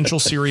a potential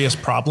serious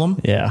problem.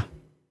 Yeah.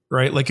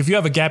 Right? Like if you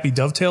have a gappy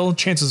dovetail,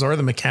 chances are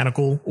the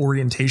mechanical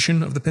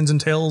orientation of the pins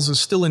and tails is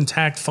still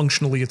intact.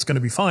 Functionally, it's going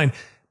to be fine.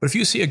 But if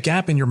you see a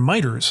gap in your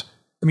miters,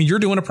 I mean, you're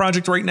doing a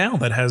project right now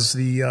that has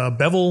the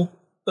bevel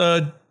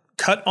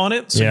cut on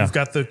it. So you've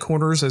got the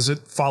corners as it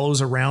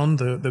follows around,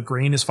 the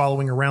grain is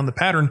following around the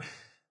pattern.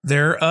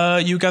 There,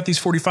 you've got these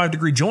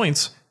 45-degree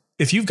joints.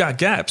 If you've got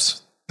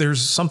gaps,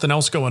 there's something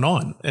else going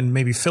on, and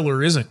maybe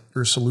filler isn't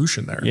your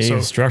solution there. Yeah, you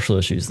have structural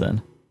issues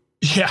then.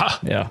 Yeah.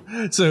 Yeah.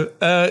 So,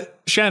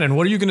 Shannon,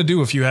 what are you going to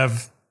do if you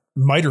have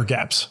miter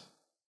gaps?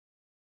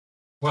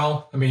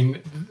 Well, I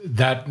mean,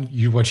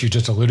 what you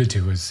just alluded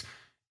to is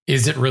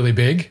it really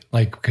big?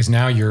 Like, because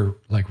now you're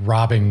like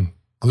robbing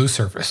glue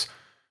surface.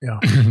 Yeah.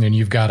 And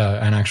you've got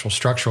an actual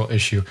structural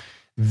issue.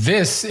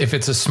 This, if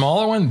it's a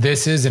smaller one,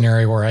 this is an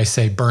area where I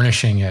say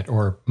burnishing it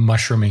or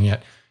mushrooming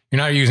it. You're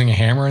not using a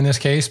hammer in this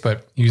case,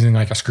 but using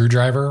like a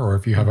screwdriver, or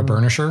if you have a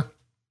burnisher,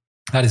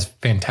 that is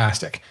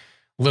fantastic.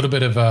 A little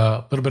bit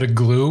of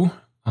glue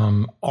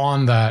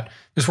on that.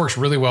 This works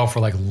really well for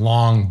like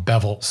long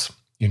bevels,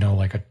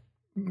 like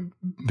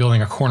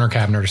building a corner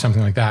cabinet or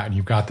something like that. And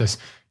you've got this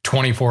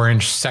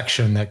 24-inch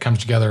section that comes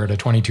together at a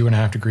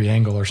 22.5-degree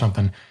angle or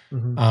something.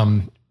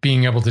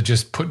 Being able to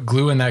just put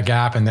glue in that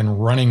gap and then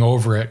running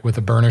over it with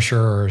a burnisher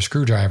or a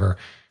screwdriver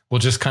will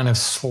just kind of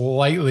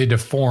slightly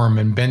deform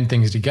and bend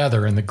things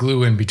together. And the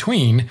glue in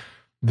between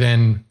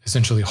then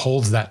essentially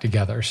holds that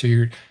together.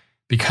 So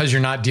because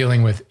you're not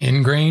dealing with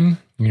ingrain,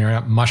 you're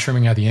not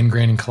mushrooming out the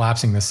ingrain and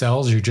collapsing the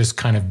cells, you're just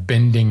kind of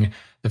bending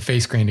the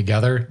face grain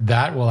together.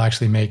 That will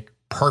actually make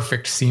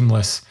perfect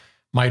seamless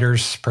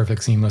miters,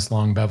 perfect seamless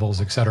long bevels,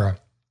 etc.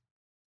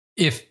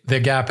 If the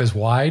gap is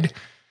wide,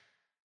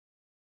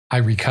 I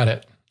recut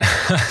it.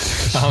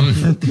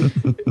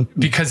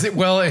 Because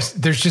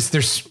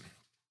there's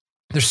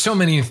so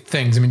many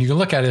things. I mean, you can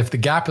look at it. If the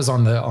gap is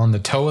on the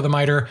toe of the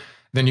miter,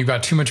 then you've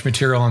got too much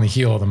material on the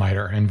heel of the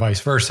miter, and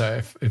vice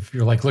versa. If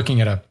you're like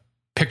looking at a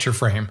picture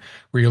frame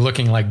where you're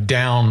looking like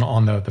down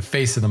on the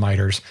face of the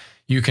miters,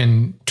 you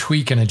can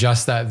tweak and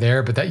adjust that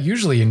there. But that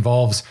usually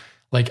involves,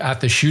 like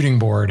at the shooting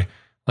board,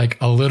 like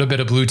a little bit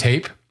of blue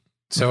tape.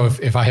 So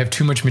if I have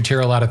too much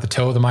material out at the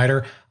toe of the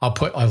miter, I'll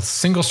put a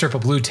single strip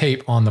of blue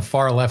tape on the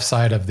far left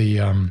side of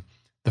the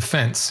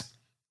fence,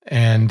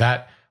 and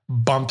that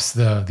bumps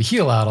the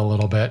heel out a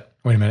little bit.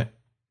 Wait a minute.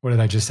 What did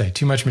I just say?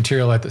 Too much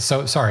material at the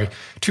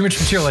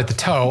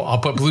toe. I'll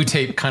put blue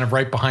tape kind of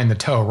right behind the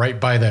toe, right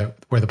by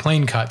where the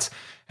plane cuts.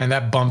 And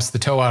that bumps the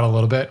toe out a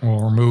little bit, and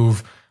we'll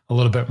remove a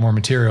little bit more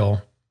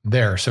material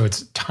there. So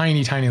it's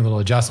tiny, tiny little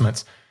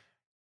adjustments.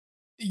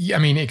 I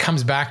mean, it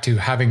comes back to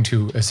having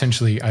to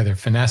essentially either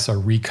finesse or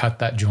recut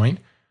that joint,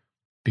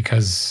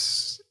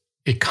 because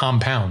it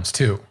compounds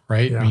too,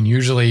 right? Yeah. I mean,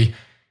 usually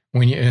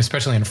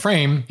especially in a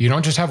frame, you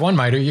don't just have one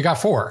miter, you got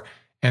 4.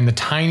 And the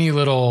tiny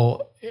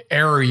little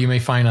error you may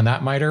find on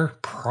that miter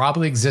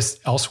probably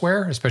exists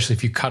elsewhere, especially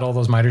if you cut all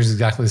those miters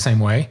exactly the same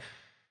way.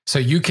 So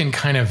you can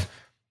kind of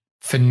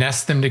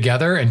finesse them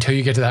together until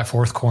you get to that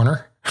 4th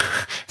corner.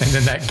 And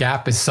then that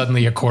gap is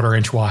suddenly a 1/4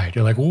 inch wide.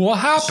 You're like, what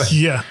happened?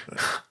 Yeah.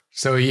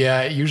 So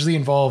yeah, it usually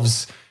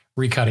involves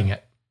recutting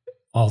it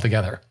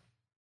altogether.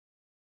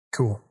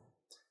 Cool.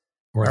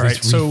 Or at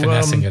least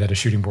finessing it at a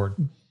shooting board.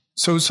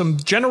 So some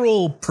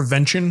general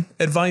prevention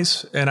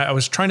advice, and I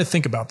was trying to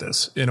think about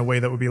this in a way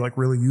that would be like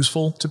really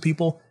useful to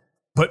people.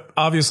 But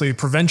obviously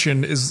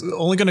prevention is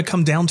only going to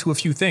come down to a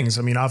few things.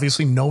 I mean,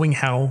 obviously knowing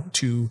how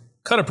to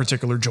cut a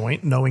particular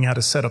joint, knowing how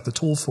to set up the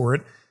tool for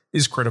it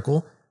is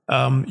critical.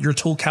 Your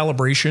tool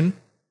calibration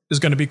is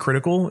going to be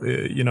critical.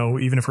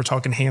 Even if we're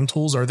talking hand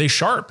tools, are they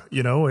sharp?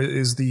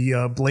 Is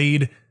the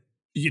blade,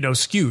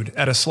 skewed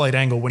at a slight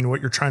angle when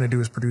what you're trying to do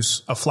is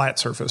produce a flat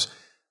surface?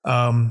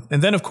 And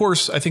then, of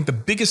course, I think the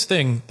biggest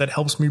thing that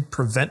helps me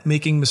prevent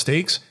making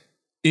mistakes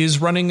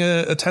is running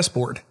a test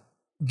board,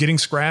 getting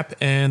scrap.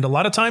 And a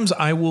lot of times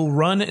I will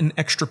run an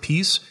extra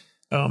piece.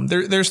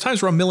 There's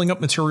times where I'm milling up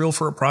material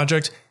for a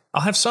project.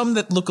 I'll have some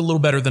that look a little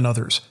better than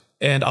others.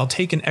 And I'll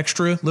take an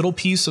extra little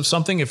piece of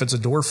something. If it's a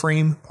door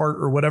frame part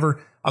or whatever,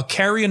 I'll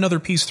carry another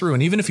piece through.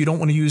 And even if you don't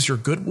want to use your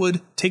good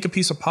wood, take a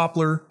piece of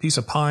poplar, piece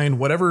of pine,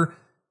 whatever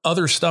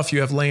other stuff you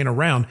have laying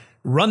around,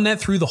 run that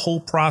through the whole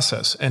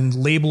process and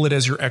label it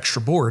as your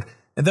extra board.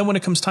 And then when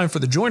it comes time for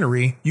the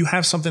joinery, you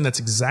have something that's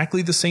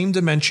exactly the same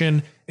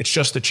dimension. It's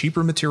just a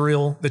cheaper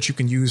material that you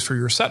can use for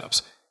your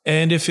setups.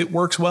 And if it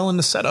works well in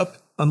the setup,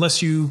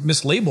 unless you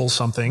mislabel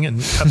something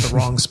and cut the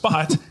wrong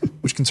spot,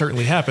 which can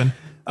certainly happen,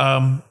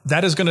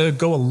 that is going to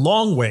go a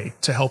long way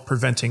to help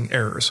preventing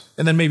errors.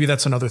 And then maybe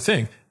that's another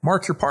thing.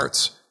 Mark your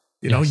parts.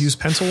 Use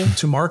pencil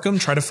to mark them.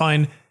 Try to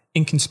find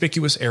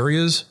inconspicuous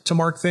areas to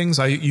mark things.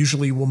 I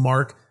usually will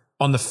mark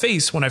on the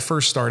face when I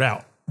first start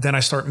out. Then I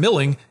start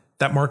milling,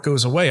 that mark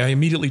goes away. I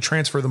immediately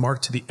transfer the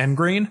mark to the end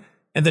grain.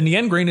 And then the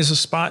end grain is a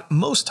spot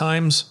most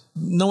times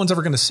no one's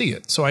ever going to see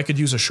it. So I could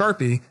use a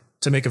Sharpie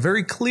to make a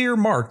very clear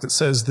mark that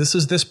says this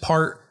is this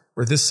part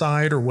or this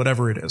side or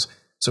whatever it is.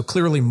 So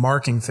clearly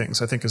marking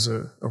things, I think, is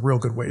a real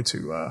good way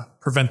to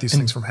prevent these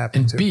things from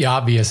happening. And be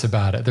obvious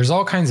about it. There's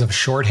all kinds of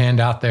shorthand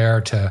out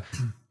there to,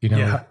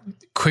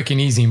 quick and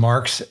easy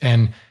marks.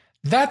 And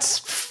that's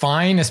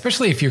fine,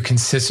 especially if you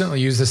consistently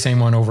use the same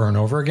one over and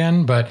over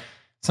again. But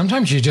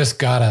sometimes you just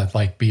gotta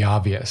be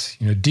obvious.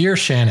 Dear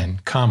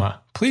Shannon,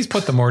 please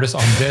put the mortise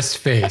on this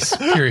face,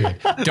 period.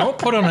 Don't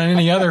put it on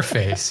any other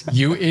face,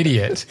 you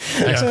idiot!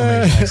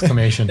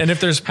 Exclamation. And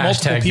if there's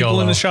multiple people YOLO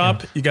in the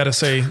shop, you got to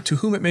say, to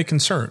whom it may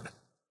concern.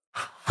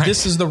 Right.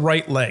 This is the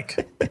right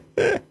leg.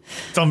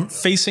 I'm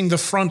facing the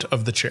front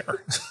of the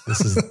chair. This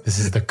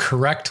is the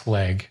correct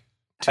leg.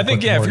 I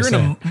think,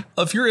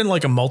 if you're in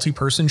like a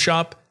multi-person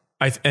shop,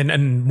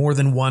 and more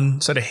than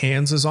one set of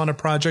hands is on a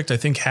project, I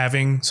think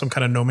having some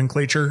kind of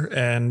nomenclature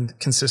and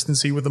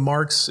consistency with the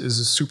marks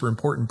is super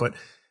important. But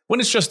when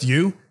it's just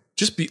you,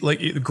 just be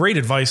great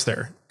advice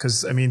there.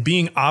 Because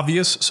being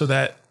obvious so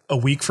that a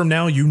week from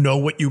now, you know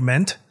what you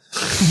meant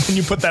when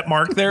you put that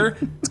mark there,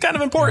 it's kind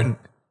of important.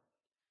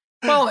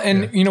 Well,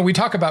 and we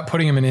talk about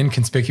putting them in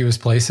inconspicuous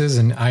places,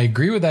 and I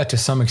agree with that to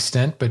some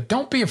extent, but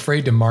don't be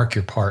afraid to mark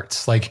your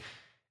parts.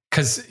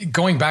 Because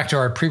going back to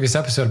our previous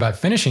episode about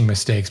finishing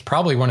mistakes,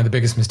 probably one of the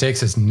biggest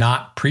mistakes is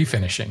not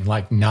pre-finishing,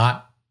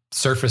 not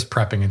surface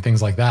prepping and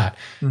things like that.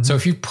 Mm-hmm. So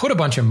if you put a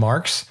bunch of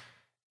marks,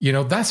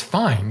 that's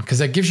fine, because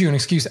that gives you an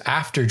excuse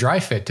after dry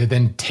fit to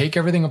then take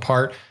everything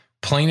apart,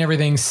 plane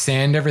everything,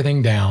 sand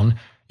everything down,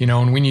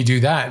 and when you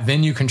do that,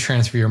 then you can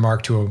transfer your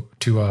mark to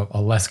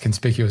a less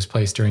conspicuous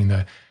place to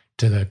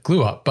the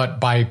glue up. But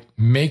by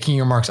making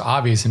your marks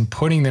obvious and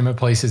putting them in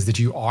places that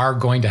you are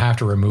going to have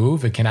to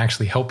remove, it can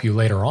actually help you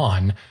later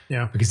on.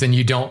 Yeah. Because then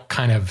you don't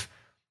kind of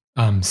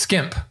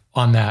skimp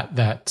on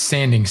that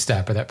sanding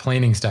step or that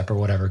planing step or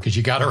whatever, because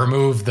you got to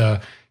remove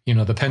the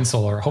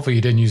pencil, or hopefully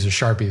you didn't use a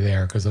Sharpie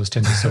there because those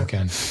tend to soak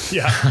in.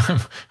 Yeah.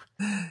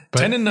 But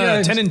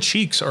tenon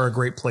cheeks are a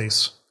great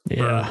place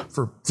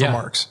for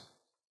marks.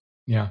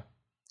 Yeah.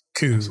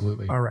 Cool.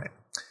 Absolutely. All right.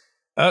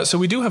 So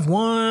we do have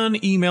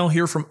one email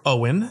here from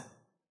Owen,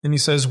 and he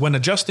says, when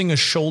adjusting a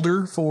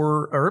shoulder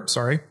with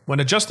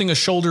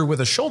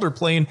a shoulder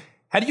plane,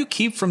 how do you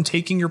keep from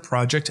taking your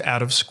project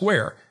out of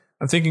square?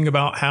 I'm thinking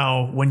about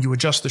how when you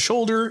adjust the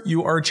shoulder,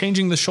 you are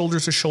changing the shoulder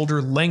to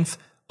shoulder length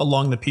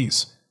along the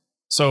piece.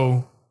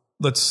 So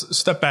let's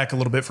step back a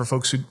little bit for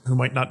folks who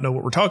might not know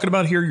what we're talking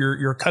about here.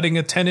 You're cutting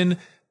a tenon.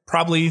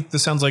 Probably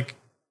this sounds like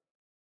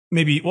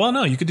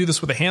you could do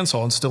this with a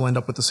handsaw and still end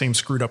up with the same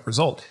screwed up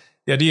result.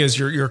 The idea is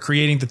you're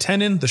creating the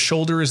tenon. The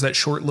shoulder is that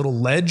short little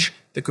ledge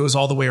that goes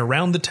all the way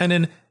around the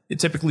tenon. You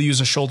typically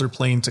use a shoulder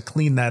plane to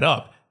clean that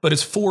up, but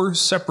it's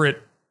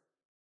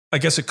I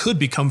guess it could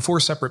become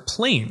 4 separate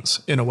planes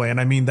in a way. And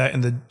I mean that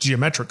in the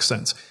geometric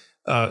sense.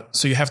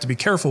 So you have to be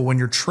careful when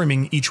you're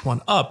trimming each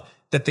one up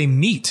that they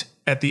meet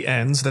at the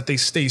ends, that they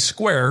stay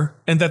square,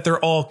 and that they're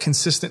all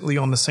consistently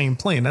on the same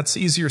plane. That's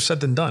easier said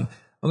than done.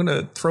 I'm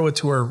going to throw it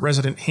to our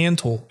resident hand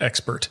tool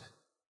expert.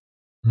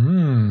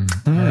 All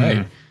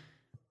right.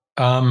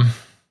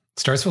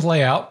 Starts with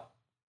layout.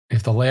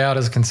 If the layout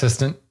is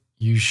consistent,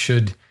 you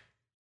should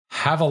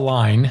have a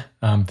line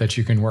that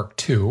you can work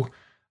to.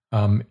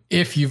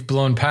 If you've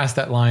blown past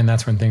that line,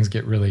 that's when things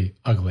get really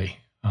ugly,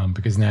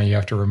 because now you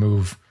have to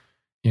remove,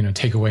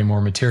 take away more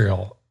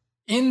material.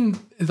 In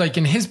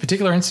his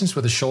particular instance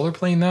with a shoulder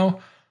plane, though,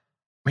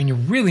 you're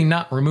really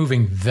not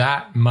removing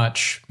that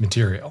much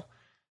material.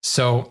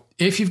 So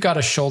if you've got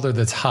a shoulder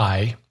that's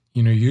high,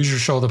 use your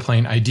shoulder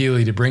plane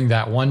ideally to bring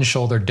that one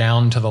shoulder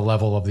down to the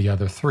level of the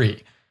other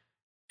 3.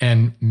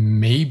 And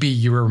maybe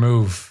you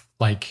remove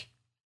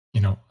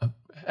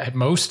at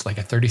most like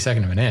a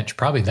 32nd of an inch.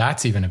 Probably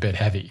that's even a bit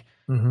heavy,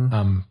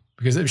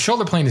 because the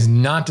shoulder plane is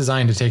not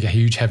designed to take a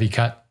huge heavy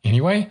cut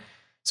anyway.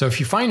 So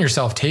if you find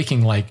yourself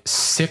taking like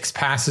 6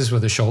 passes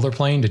with a shoulder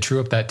plane to true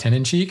up that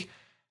tenon cheek,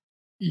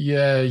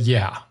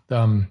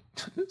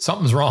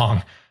 something's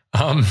wrong.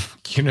 And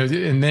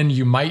then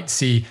you might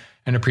see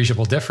an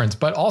appreciable difference.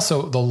 But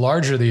also, the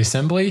larger the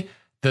assembly,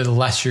 the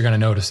less you're going to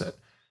notice it.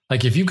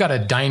 Like if you've got a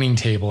dining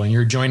table and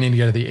you're joining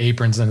together the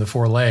aprons and the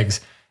 4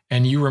 legs,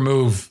 and you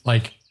remove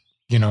a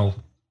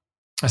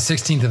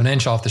 1/16 of an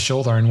inch off the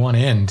shoulder in one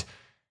end,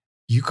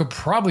 you could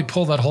probably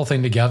pull that whole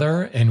thing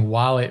together. And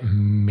while it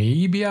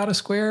may be out of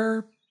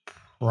square,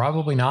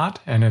 probably not.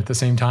 And at the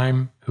same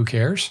time, who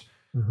cares?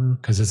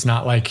 Because it's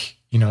not like,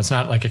 it's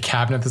not like a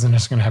cabinet that's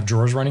just going to have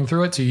drawers running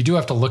through it. So you do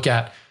have to look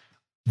at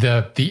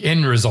the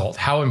end result.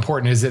 How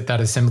important is it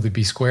that assembly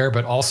be square?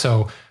 But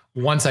also,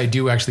 once I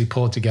do actually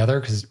pull it together,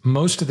 because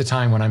most of the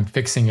time when I'm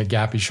fixing a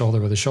gappy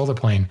shoulder with a shoulder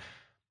plane,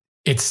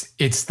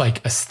 it's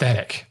like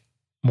aesthetic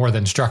more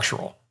than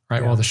structural,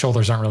 right? Yeah. Well, the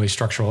shoulders aren't really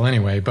structural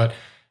anyway, but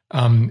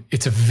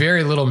it's a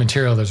very little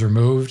material that's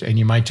removed, and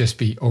you might just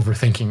be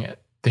overthinking it,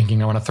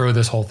 thinking I want to throw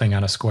this whole thing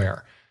out of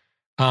square.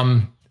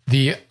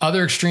 The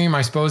other extreme,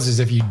 I suppose, is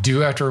if you do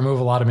have to remove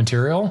a lot of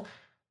material,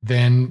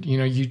 then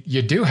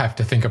you do have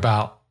to think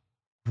about,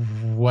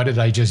 what did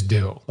I just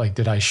do? Like,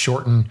 did I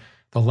shorten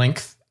the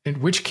length? In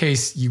which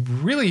case, you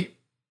really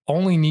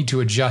only need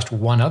to adjust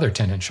one other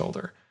tenon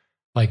shoulder,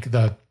 like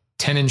the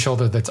tenon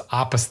shoulder that's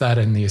opposite that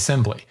in the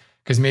assembly.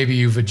 Because maybe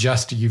you've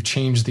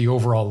changed the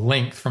overall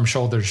length from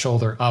shoulder to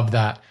shoulder of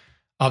that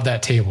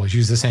table. Let's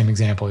use the same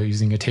example,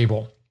 using a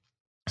table.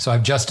 So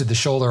I've adjusted the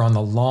shoulder on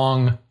the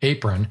long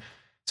apron.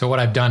 So what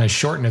I've done is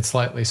shorten it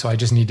slightly. So I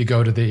just need to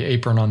go to the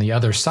apron on the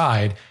other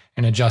side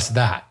and adjust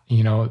that.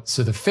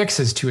 So the fix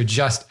is to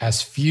adjust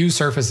as few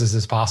surfaces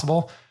as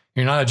possible.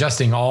 You're not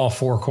adjusting all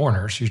 4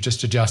 corners. You're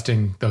just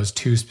adjusting those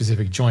 2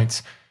 specific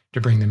joints to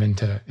bring them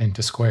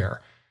into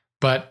square.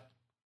 But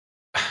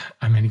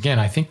again,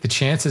 I think the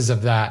chances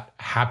of that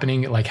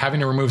happening, like having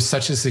to remove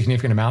such a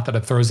significant amount that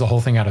it throws the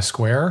whole thing out of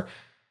square,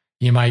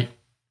 you might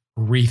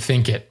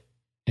rethink it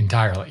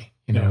entirely.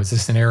 Is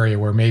this an area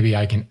where maybe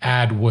I can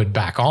add wood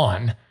back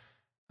on?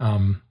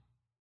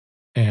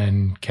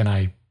 And can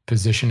I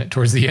position it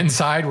towards the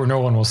inside where no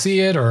one will see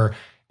it? Or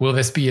will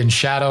this be in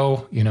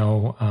shadow?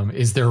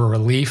 Is there a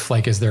relief?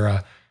 Like, is there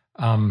an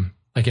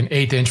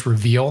 1/8 inch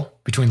reveal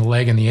between the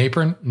leg and the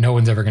apron? No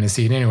one's ever going to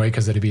see it anyway,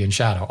 because it'd be in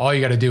shadow. All you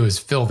got to do is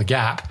fill the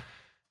gap,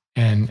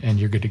 and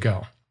you're good to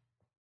go.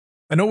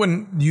 I know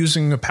when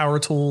using a power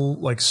tool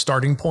like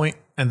starting point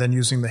and then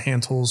using the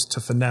hand tools to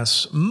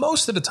finesse,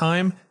 most of the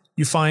time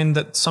you find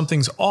that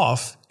something's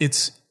off.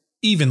 It's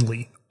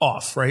evenly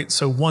off, right?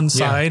 So one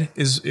side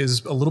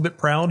is a little bit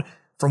proud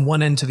from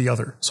one end to the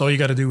other. So all you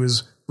got to do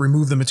is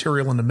remove the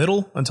material in the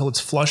middle until it's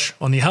flush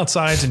on the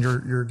outsides, and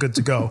you're good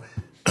to go.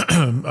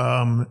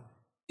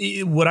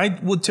 What I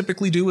would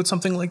typically do with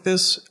something like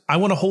this, I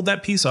want to hold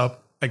that piece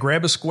up. I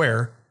grab a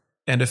square,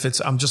 and if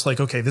I'm just like,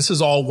 okay, this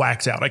is all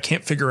whacked out. I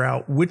can't figure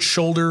out which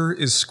shoulder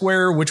is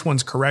square, which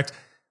one's correct.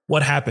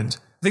 What happened?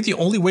 I think the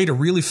only way to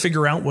really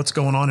figure out what's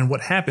going on and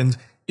what happened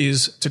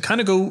is to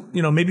kind of go,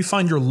 maybe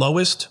find your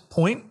lowest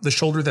point, the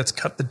shoulder that's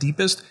cut the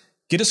deepest,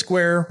 get a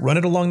square, run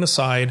it along the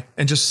side,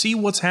 and just see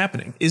what's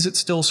happening. Is it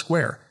still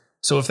square?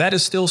 So if that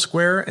is still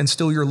square and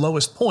still your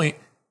lowest point,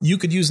 you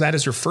could use that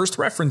as your first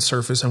reference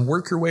surface and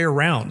work your way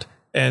around.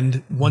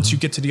 And once you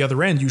get to the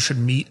other end, you should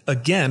meet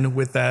again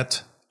with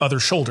that other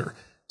shoulder.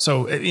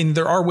 So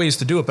there are ways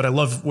to do it, but I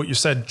love what you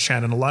said,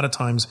 Shannon. A lot of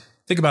times,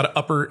 think about an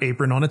upper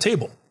apron on a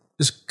table.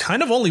 There's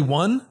kind of only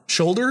one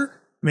shoulder,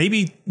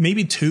 maybe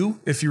two,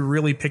 if you're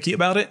really picky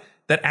about it,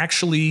 that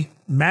actually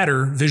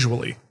matter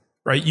visually,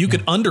 right? You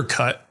could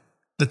undercut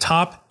the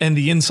top and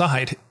the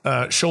inside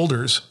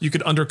shoulders. You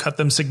could undercut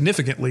them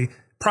significantly.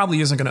 Probably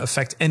isn't going to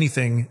affect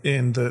anything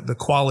in the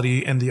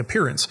quality and the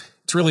appearance.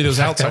 It's really those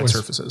outside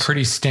surfaces.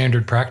 Pretty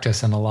standard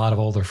practice in a lot of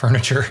older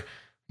furniture.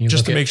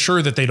 Just to make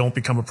sure that they don't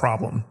become a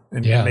problem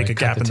and make a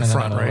gap in the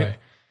front, right?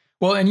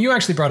 Well, and you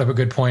actually brought up a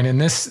good point. In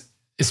this,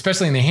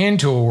 especially in the hand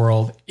tool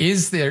world,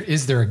 is there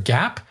a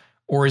gap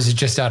or is it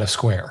just out of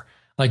square?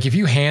 Like if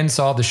you hand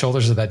saw the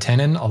shoulders of that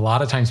tenon, a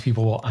lot of times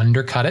people will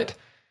undercut it.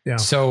 Yeah.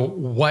 So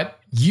what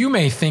you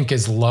may think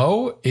is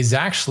low is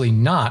actually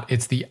not.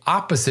 It's the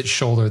opposite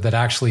shoulder that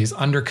actually is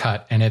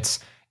undercut, and it's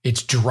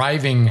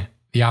driving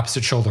the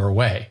opposite shoulder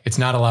away. It's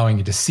not allowing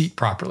you to seat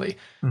properly.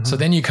 Mm-hmm. So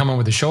then you come in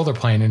with the shoulder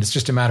plane, and it's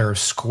just a matter of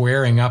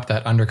squaring up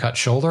that undercut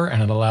shoulder,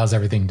 and it allows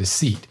everything to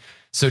seat.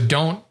 So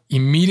don't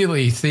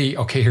immediately think,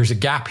 okay, here's a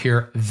gap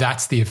here.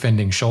 That's the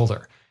offending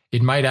shoulder.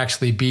 It might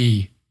actually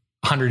be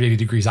 180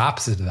 degrees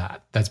opposite of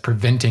that. That's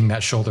preventing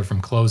that shoulder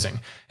from closing.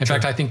 In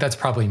fact, I think that's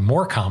probably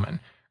more common,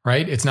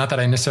 right? It's not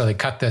that I necessarily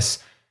cut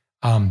this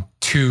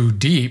too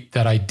deep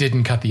that I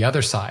didn't cut the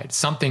other side.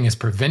 Something is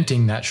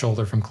preventing that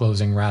shoulder from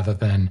closing rather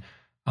than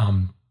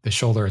the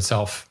shoulder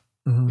itself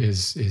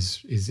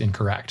is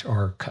incorrect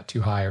or cut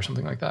too high or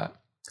something like that.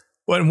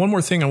 Well, and one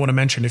more thing I want to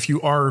mention, if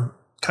you are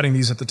cutting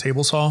these at the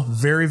table saw,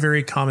 very,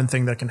 very common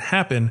thing that can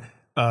happen,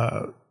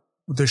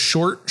 the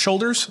short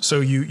shoulders. So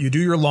you do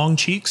your long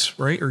cheeks,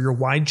 right? Or your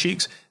wide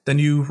cheeks, then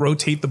you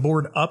rotate the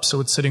board up so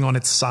it's sitting on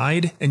its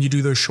side and you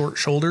do those short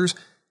shoulders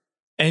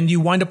and you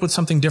wind up with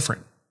something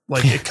different.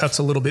 Like it cuts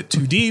a little bit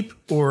too deep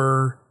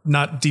or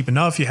not deep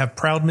enough. You have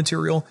proud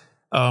material.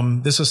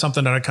 This is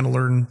something that I kind of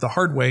learned the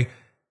hard way.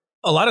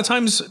 A lot of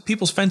times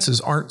people's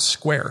fences aren't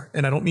square,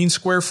 and I don't mean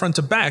square front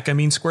to back. I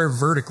mean square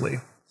vertically.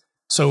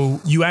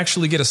 So you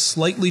actually get a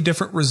slightly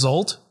different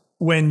result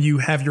when you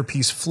have your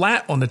piece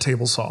flat on the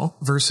table saw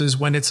versus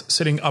when it's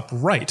sitting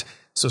upright.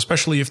 So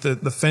especially if the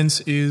fence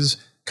is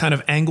kind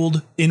of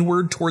angled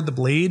inward toward the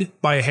blade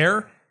by a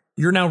hair,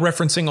 you're now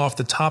referencing off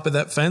the top of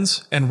that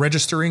fence and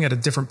registering at a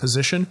different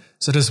position.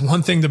 So there's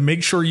one thing to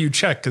make sure you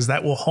check, because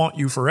that will haunt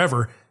you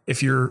forever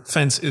if your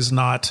fence is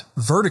not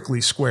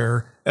vertically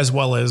square as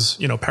well as,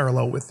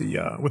 parallel with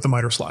the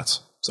miter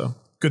slots. So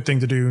good thing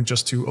to do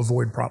just to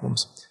avoid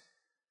problems.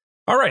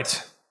 All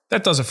right.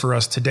 That does it for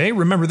us today.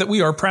 Remember that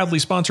we are proudly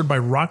sponsored by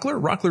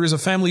Rockler. Rockler is a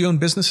family-owned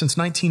business since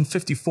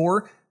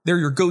 1954. They're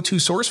your go-to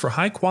source for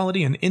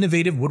high-quality and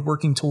innovative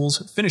woodworking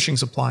tools, finishing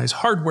supplies,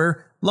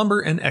 hardware,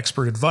 lumber, and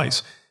expert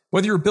advice.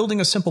 Whether you're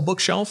building a simple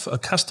bookshelf, a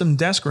custom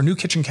desk, or new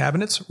kitchen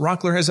cabinets,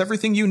 Rockler has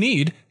everything you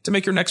need to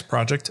make your next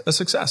project a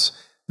success.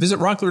 Visit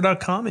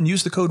rockler.com and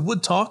use the code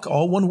WOODTALK,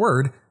 all one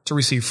word, to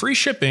receive free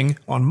shipping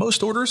on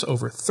most orders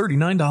over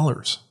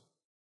 $39.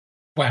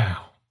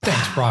 Wow.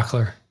 Thanks,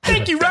 Rockler.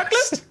 Thank you,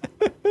 Rockler.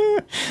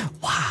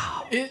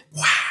 Wow.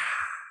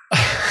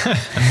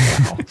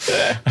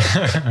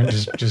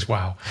 just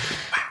wow.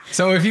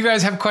 So if you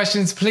guys have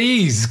questions,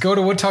 please go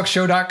to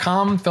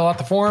woodtalkshow.com, fill out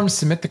the form,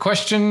 submit the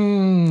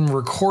question,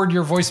 record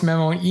your voice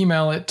memo,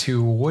 email it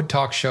to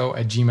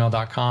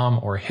woodtalkshow@gmail.com,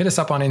 or hit us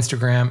up on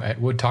Instagram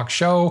at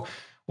woodtalkshow,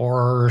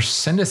 or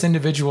send us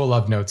individual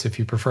love notes if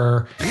you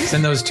prefer.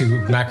 Send those to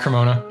Matt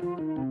Cremona.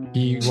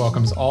 He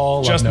welcomes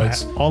all love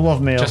notes. All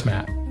love mail. Just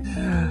Matt.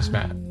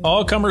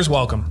 All comers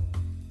welcome.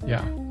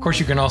 Yeah. Of course,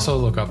 you can also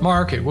look up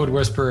Mark at Wood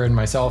Whisperer and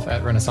myself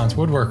at Renaissance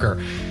Woodworker.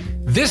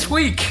 This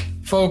week,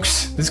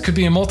 folks, this could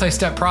be a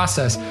multi-step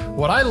process.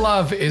 What I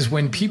love is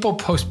when people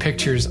post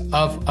pictures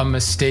of a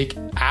mistake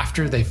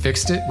after they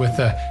fixed it with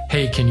the,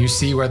 hey, can you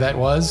see where that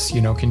was?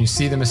 Can you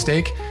see the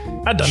mistake?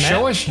 I've done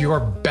Show that. us your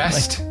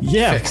best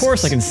Yeah, fixes. of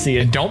course I can see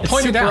it. And don't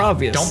point it out.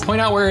 Obvious. Don't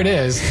point out where it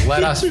is.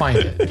 Let us find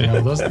it.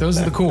 Those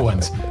are the cool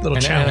ones. Little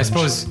challenge. And I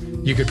suppose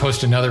you could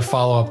post another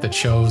follow-up that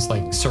shows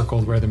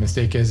circled where the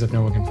mistake is if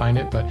no one can find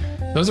it. But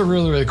those are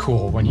really, really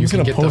cool when you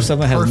can get post those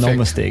something that has no perfect.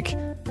 mistake.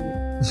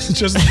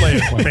 Just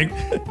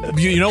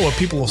you know what?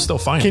 People will still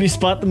find Can it. you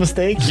spot the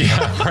mistake?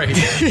 Yeah, right.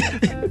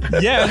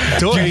 Yeah,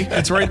 totally.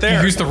 It's right there.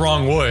 You used the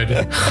wrong wood.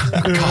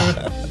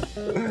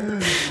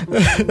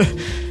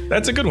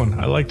 That's a good one.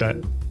 I like that.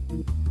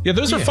 Yeah,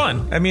 those are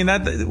fun. I mean,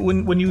 that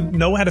when you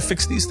know how to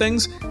fix these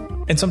things,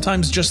 and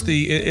sometimes just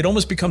it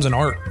almost becomes an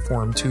art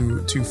form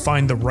to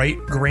find the right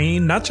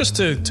grain, not just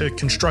to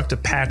construct a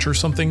patch or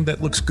something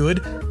that looks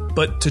good,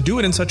 but to do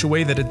it in such a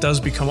way that it does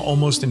become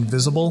almost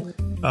invisible,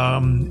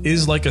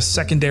 is like a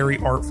secondary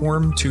art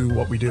form to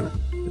what we do.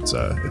 It's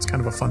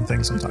kind of a fun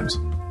thing sometimes.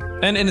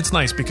 And it's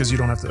nice because you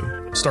don't have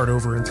to start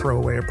over and throw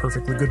away a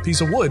perfectly good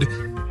piece of wood.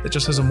 that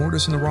just has a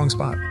mortise in the wrong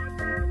spot.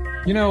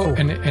 You know,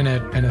 and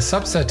a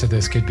subset to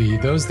this could be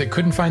those that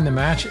couldn't find the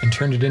match and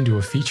turned it into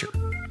a feature.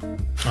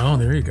 Oh,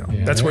 there you go.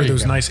 Yeah, that's where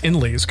those nice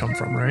inlays come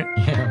from, right?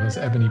 Yeah, those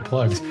ebony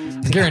plugs.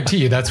 I guarantee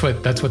you that's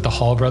what the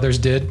Hall brothers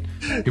did.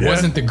 It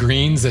wasn't the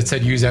greens that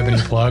said use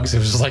ebony plugs. It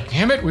was just like,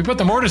 damn it, we put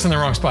the mortise in the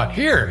wrong spot.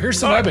 Here's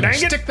some ebony.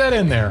 Stick that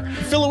in there.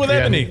 Fill it with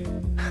ebony.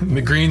 And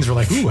the greens were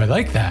like, ooh, I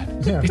like that.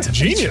 Yeah, it's a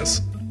genius.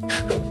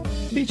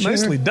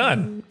 Nicely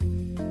done.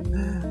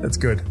 That's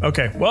good.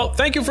 Okay. Well,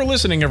 thank you for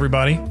listening,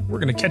 everybody. We're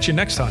going to catch you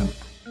next time.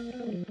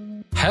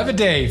 Have a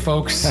day,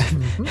 folks.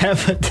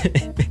 Have a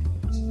day.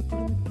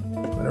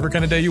 Whatever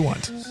kind of day you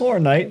want. Or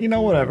night,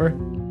 whatever.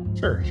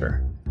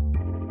 Sure.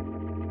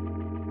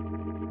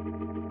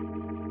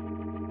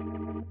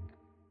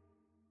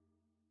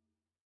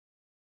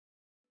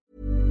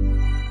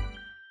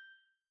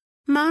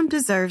 Mom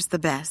deserves the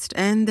best,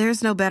 and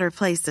there's no better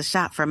place to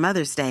shop for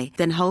Mother's Day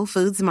than Whole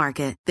Foods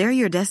Market. They're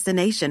your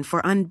destination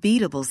for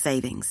unbeatable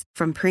savings,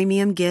 from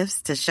premium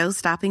gifts to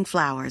show-stopping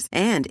flowers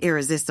and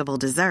irresistible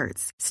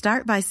desserts.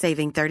 Start by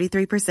saving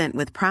 33%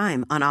 with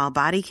Prime on all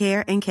body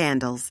care and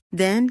candles.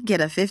 Then get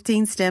a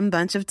 15-stem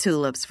bunch of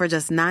tulips for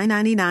just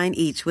 $9.99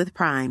 each with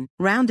Prime.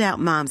 Round out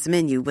Mom's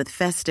menu with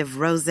festive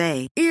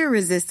rosé,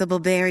 irresistible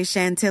berry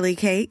chantilly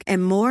cake,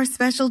 and more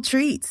special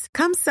treats.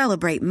 Come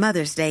celebrate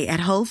Mother's Day at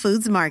Whole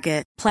Foods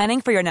Market. Planning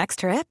for your next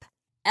trip?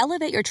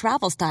 Elevate your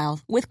travel style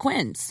with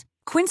Quince.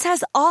 Quince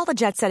has all the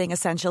jet-setting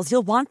essentials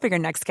you'll want for your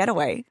next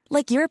getaway,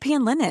 like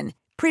European linen,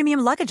 premium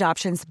luggage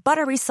options,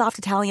 buttery soft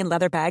Italian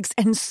leather bags,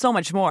 and so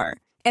much more.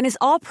 And is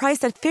all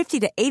priced at 50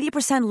 to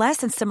 80% less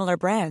than similar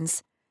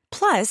brands.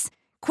 Plus,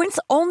 Quince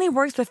only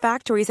works with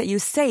factories that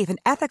use safe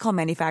and ethical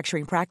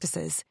manufacturing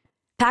practices.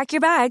 Pack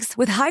your bags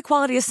with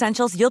high-quality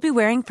essentials you'll be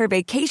wearing for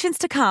vacations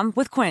to come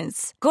with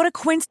Quince. Go to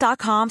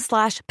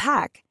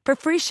quince.com/pack for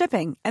free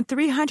shipping and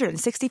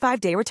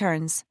 365-day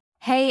returns.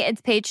 Hey,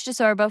 it's Paige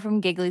DeSorbo from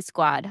Giggly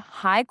Squad.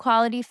 High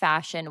quality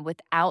fashion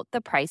without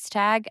the price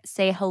tag.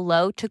 Say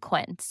hello to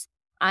Quince.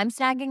 I'm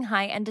snagging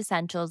high-end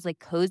essentials like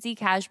cozy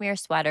cashmere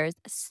sweaters,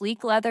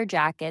 sleek leather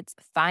jackets,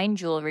 fine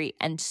jewelry,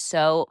 and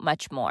so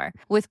much more.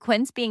 With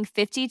Quince being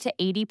 50 to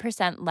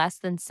 80% less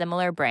than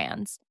similar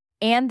brands.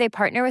 And they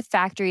partner with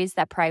factories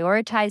that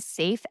prioritize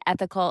safe,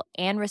 ethical,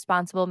 and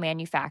responsible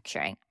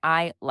manufacturing.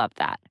 I love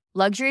that.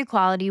 Luxury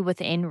quality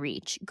within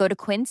reach. Go to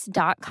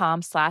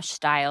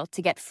quince.com/style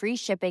to get free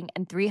shipping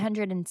and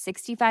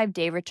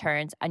 365-day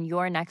returns on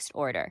your next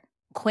order.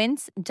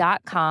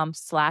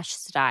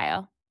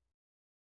 Quince.com/style.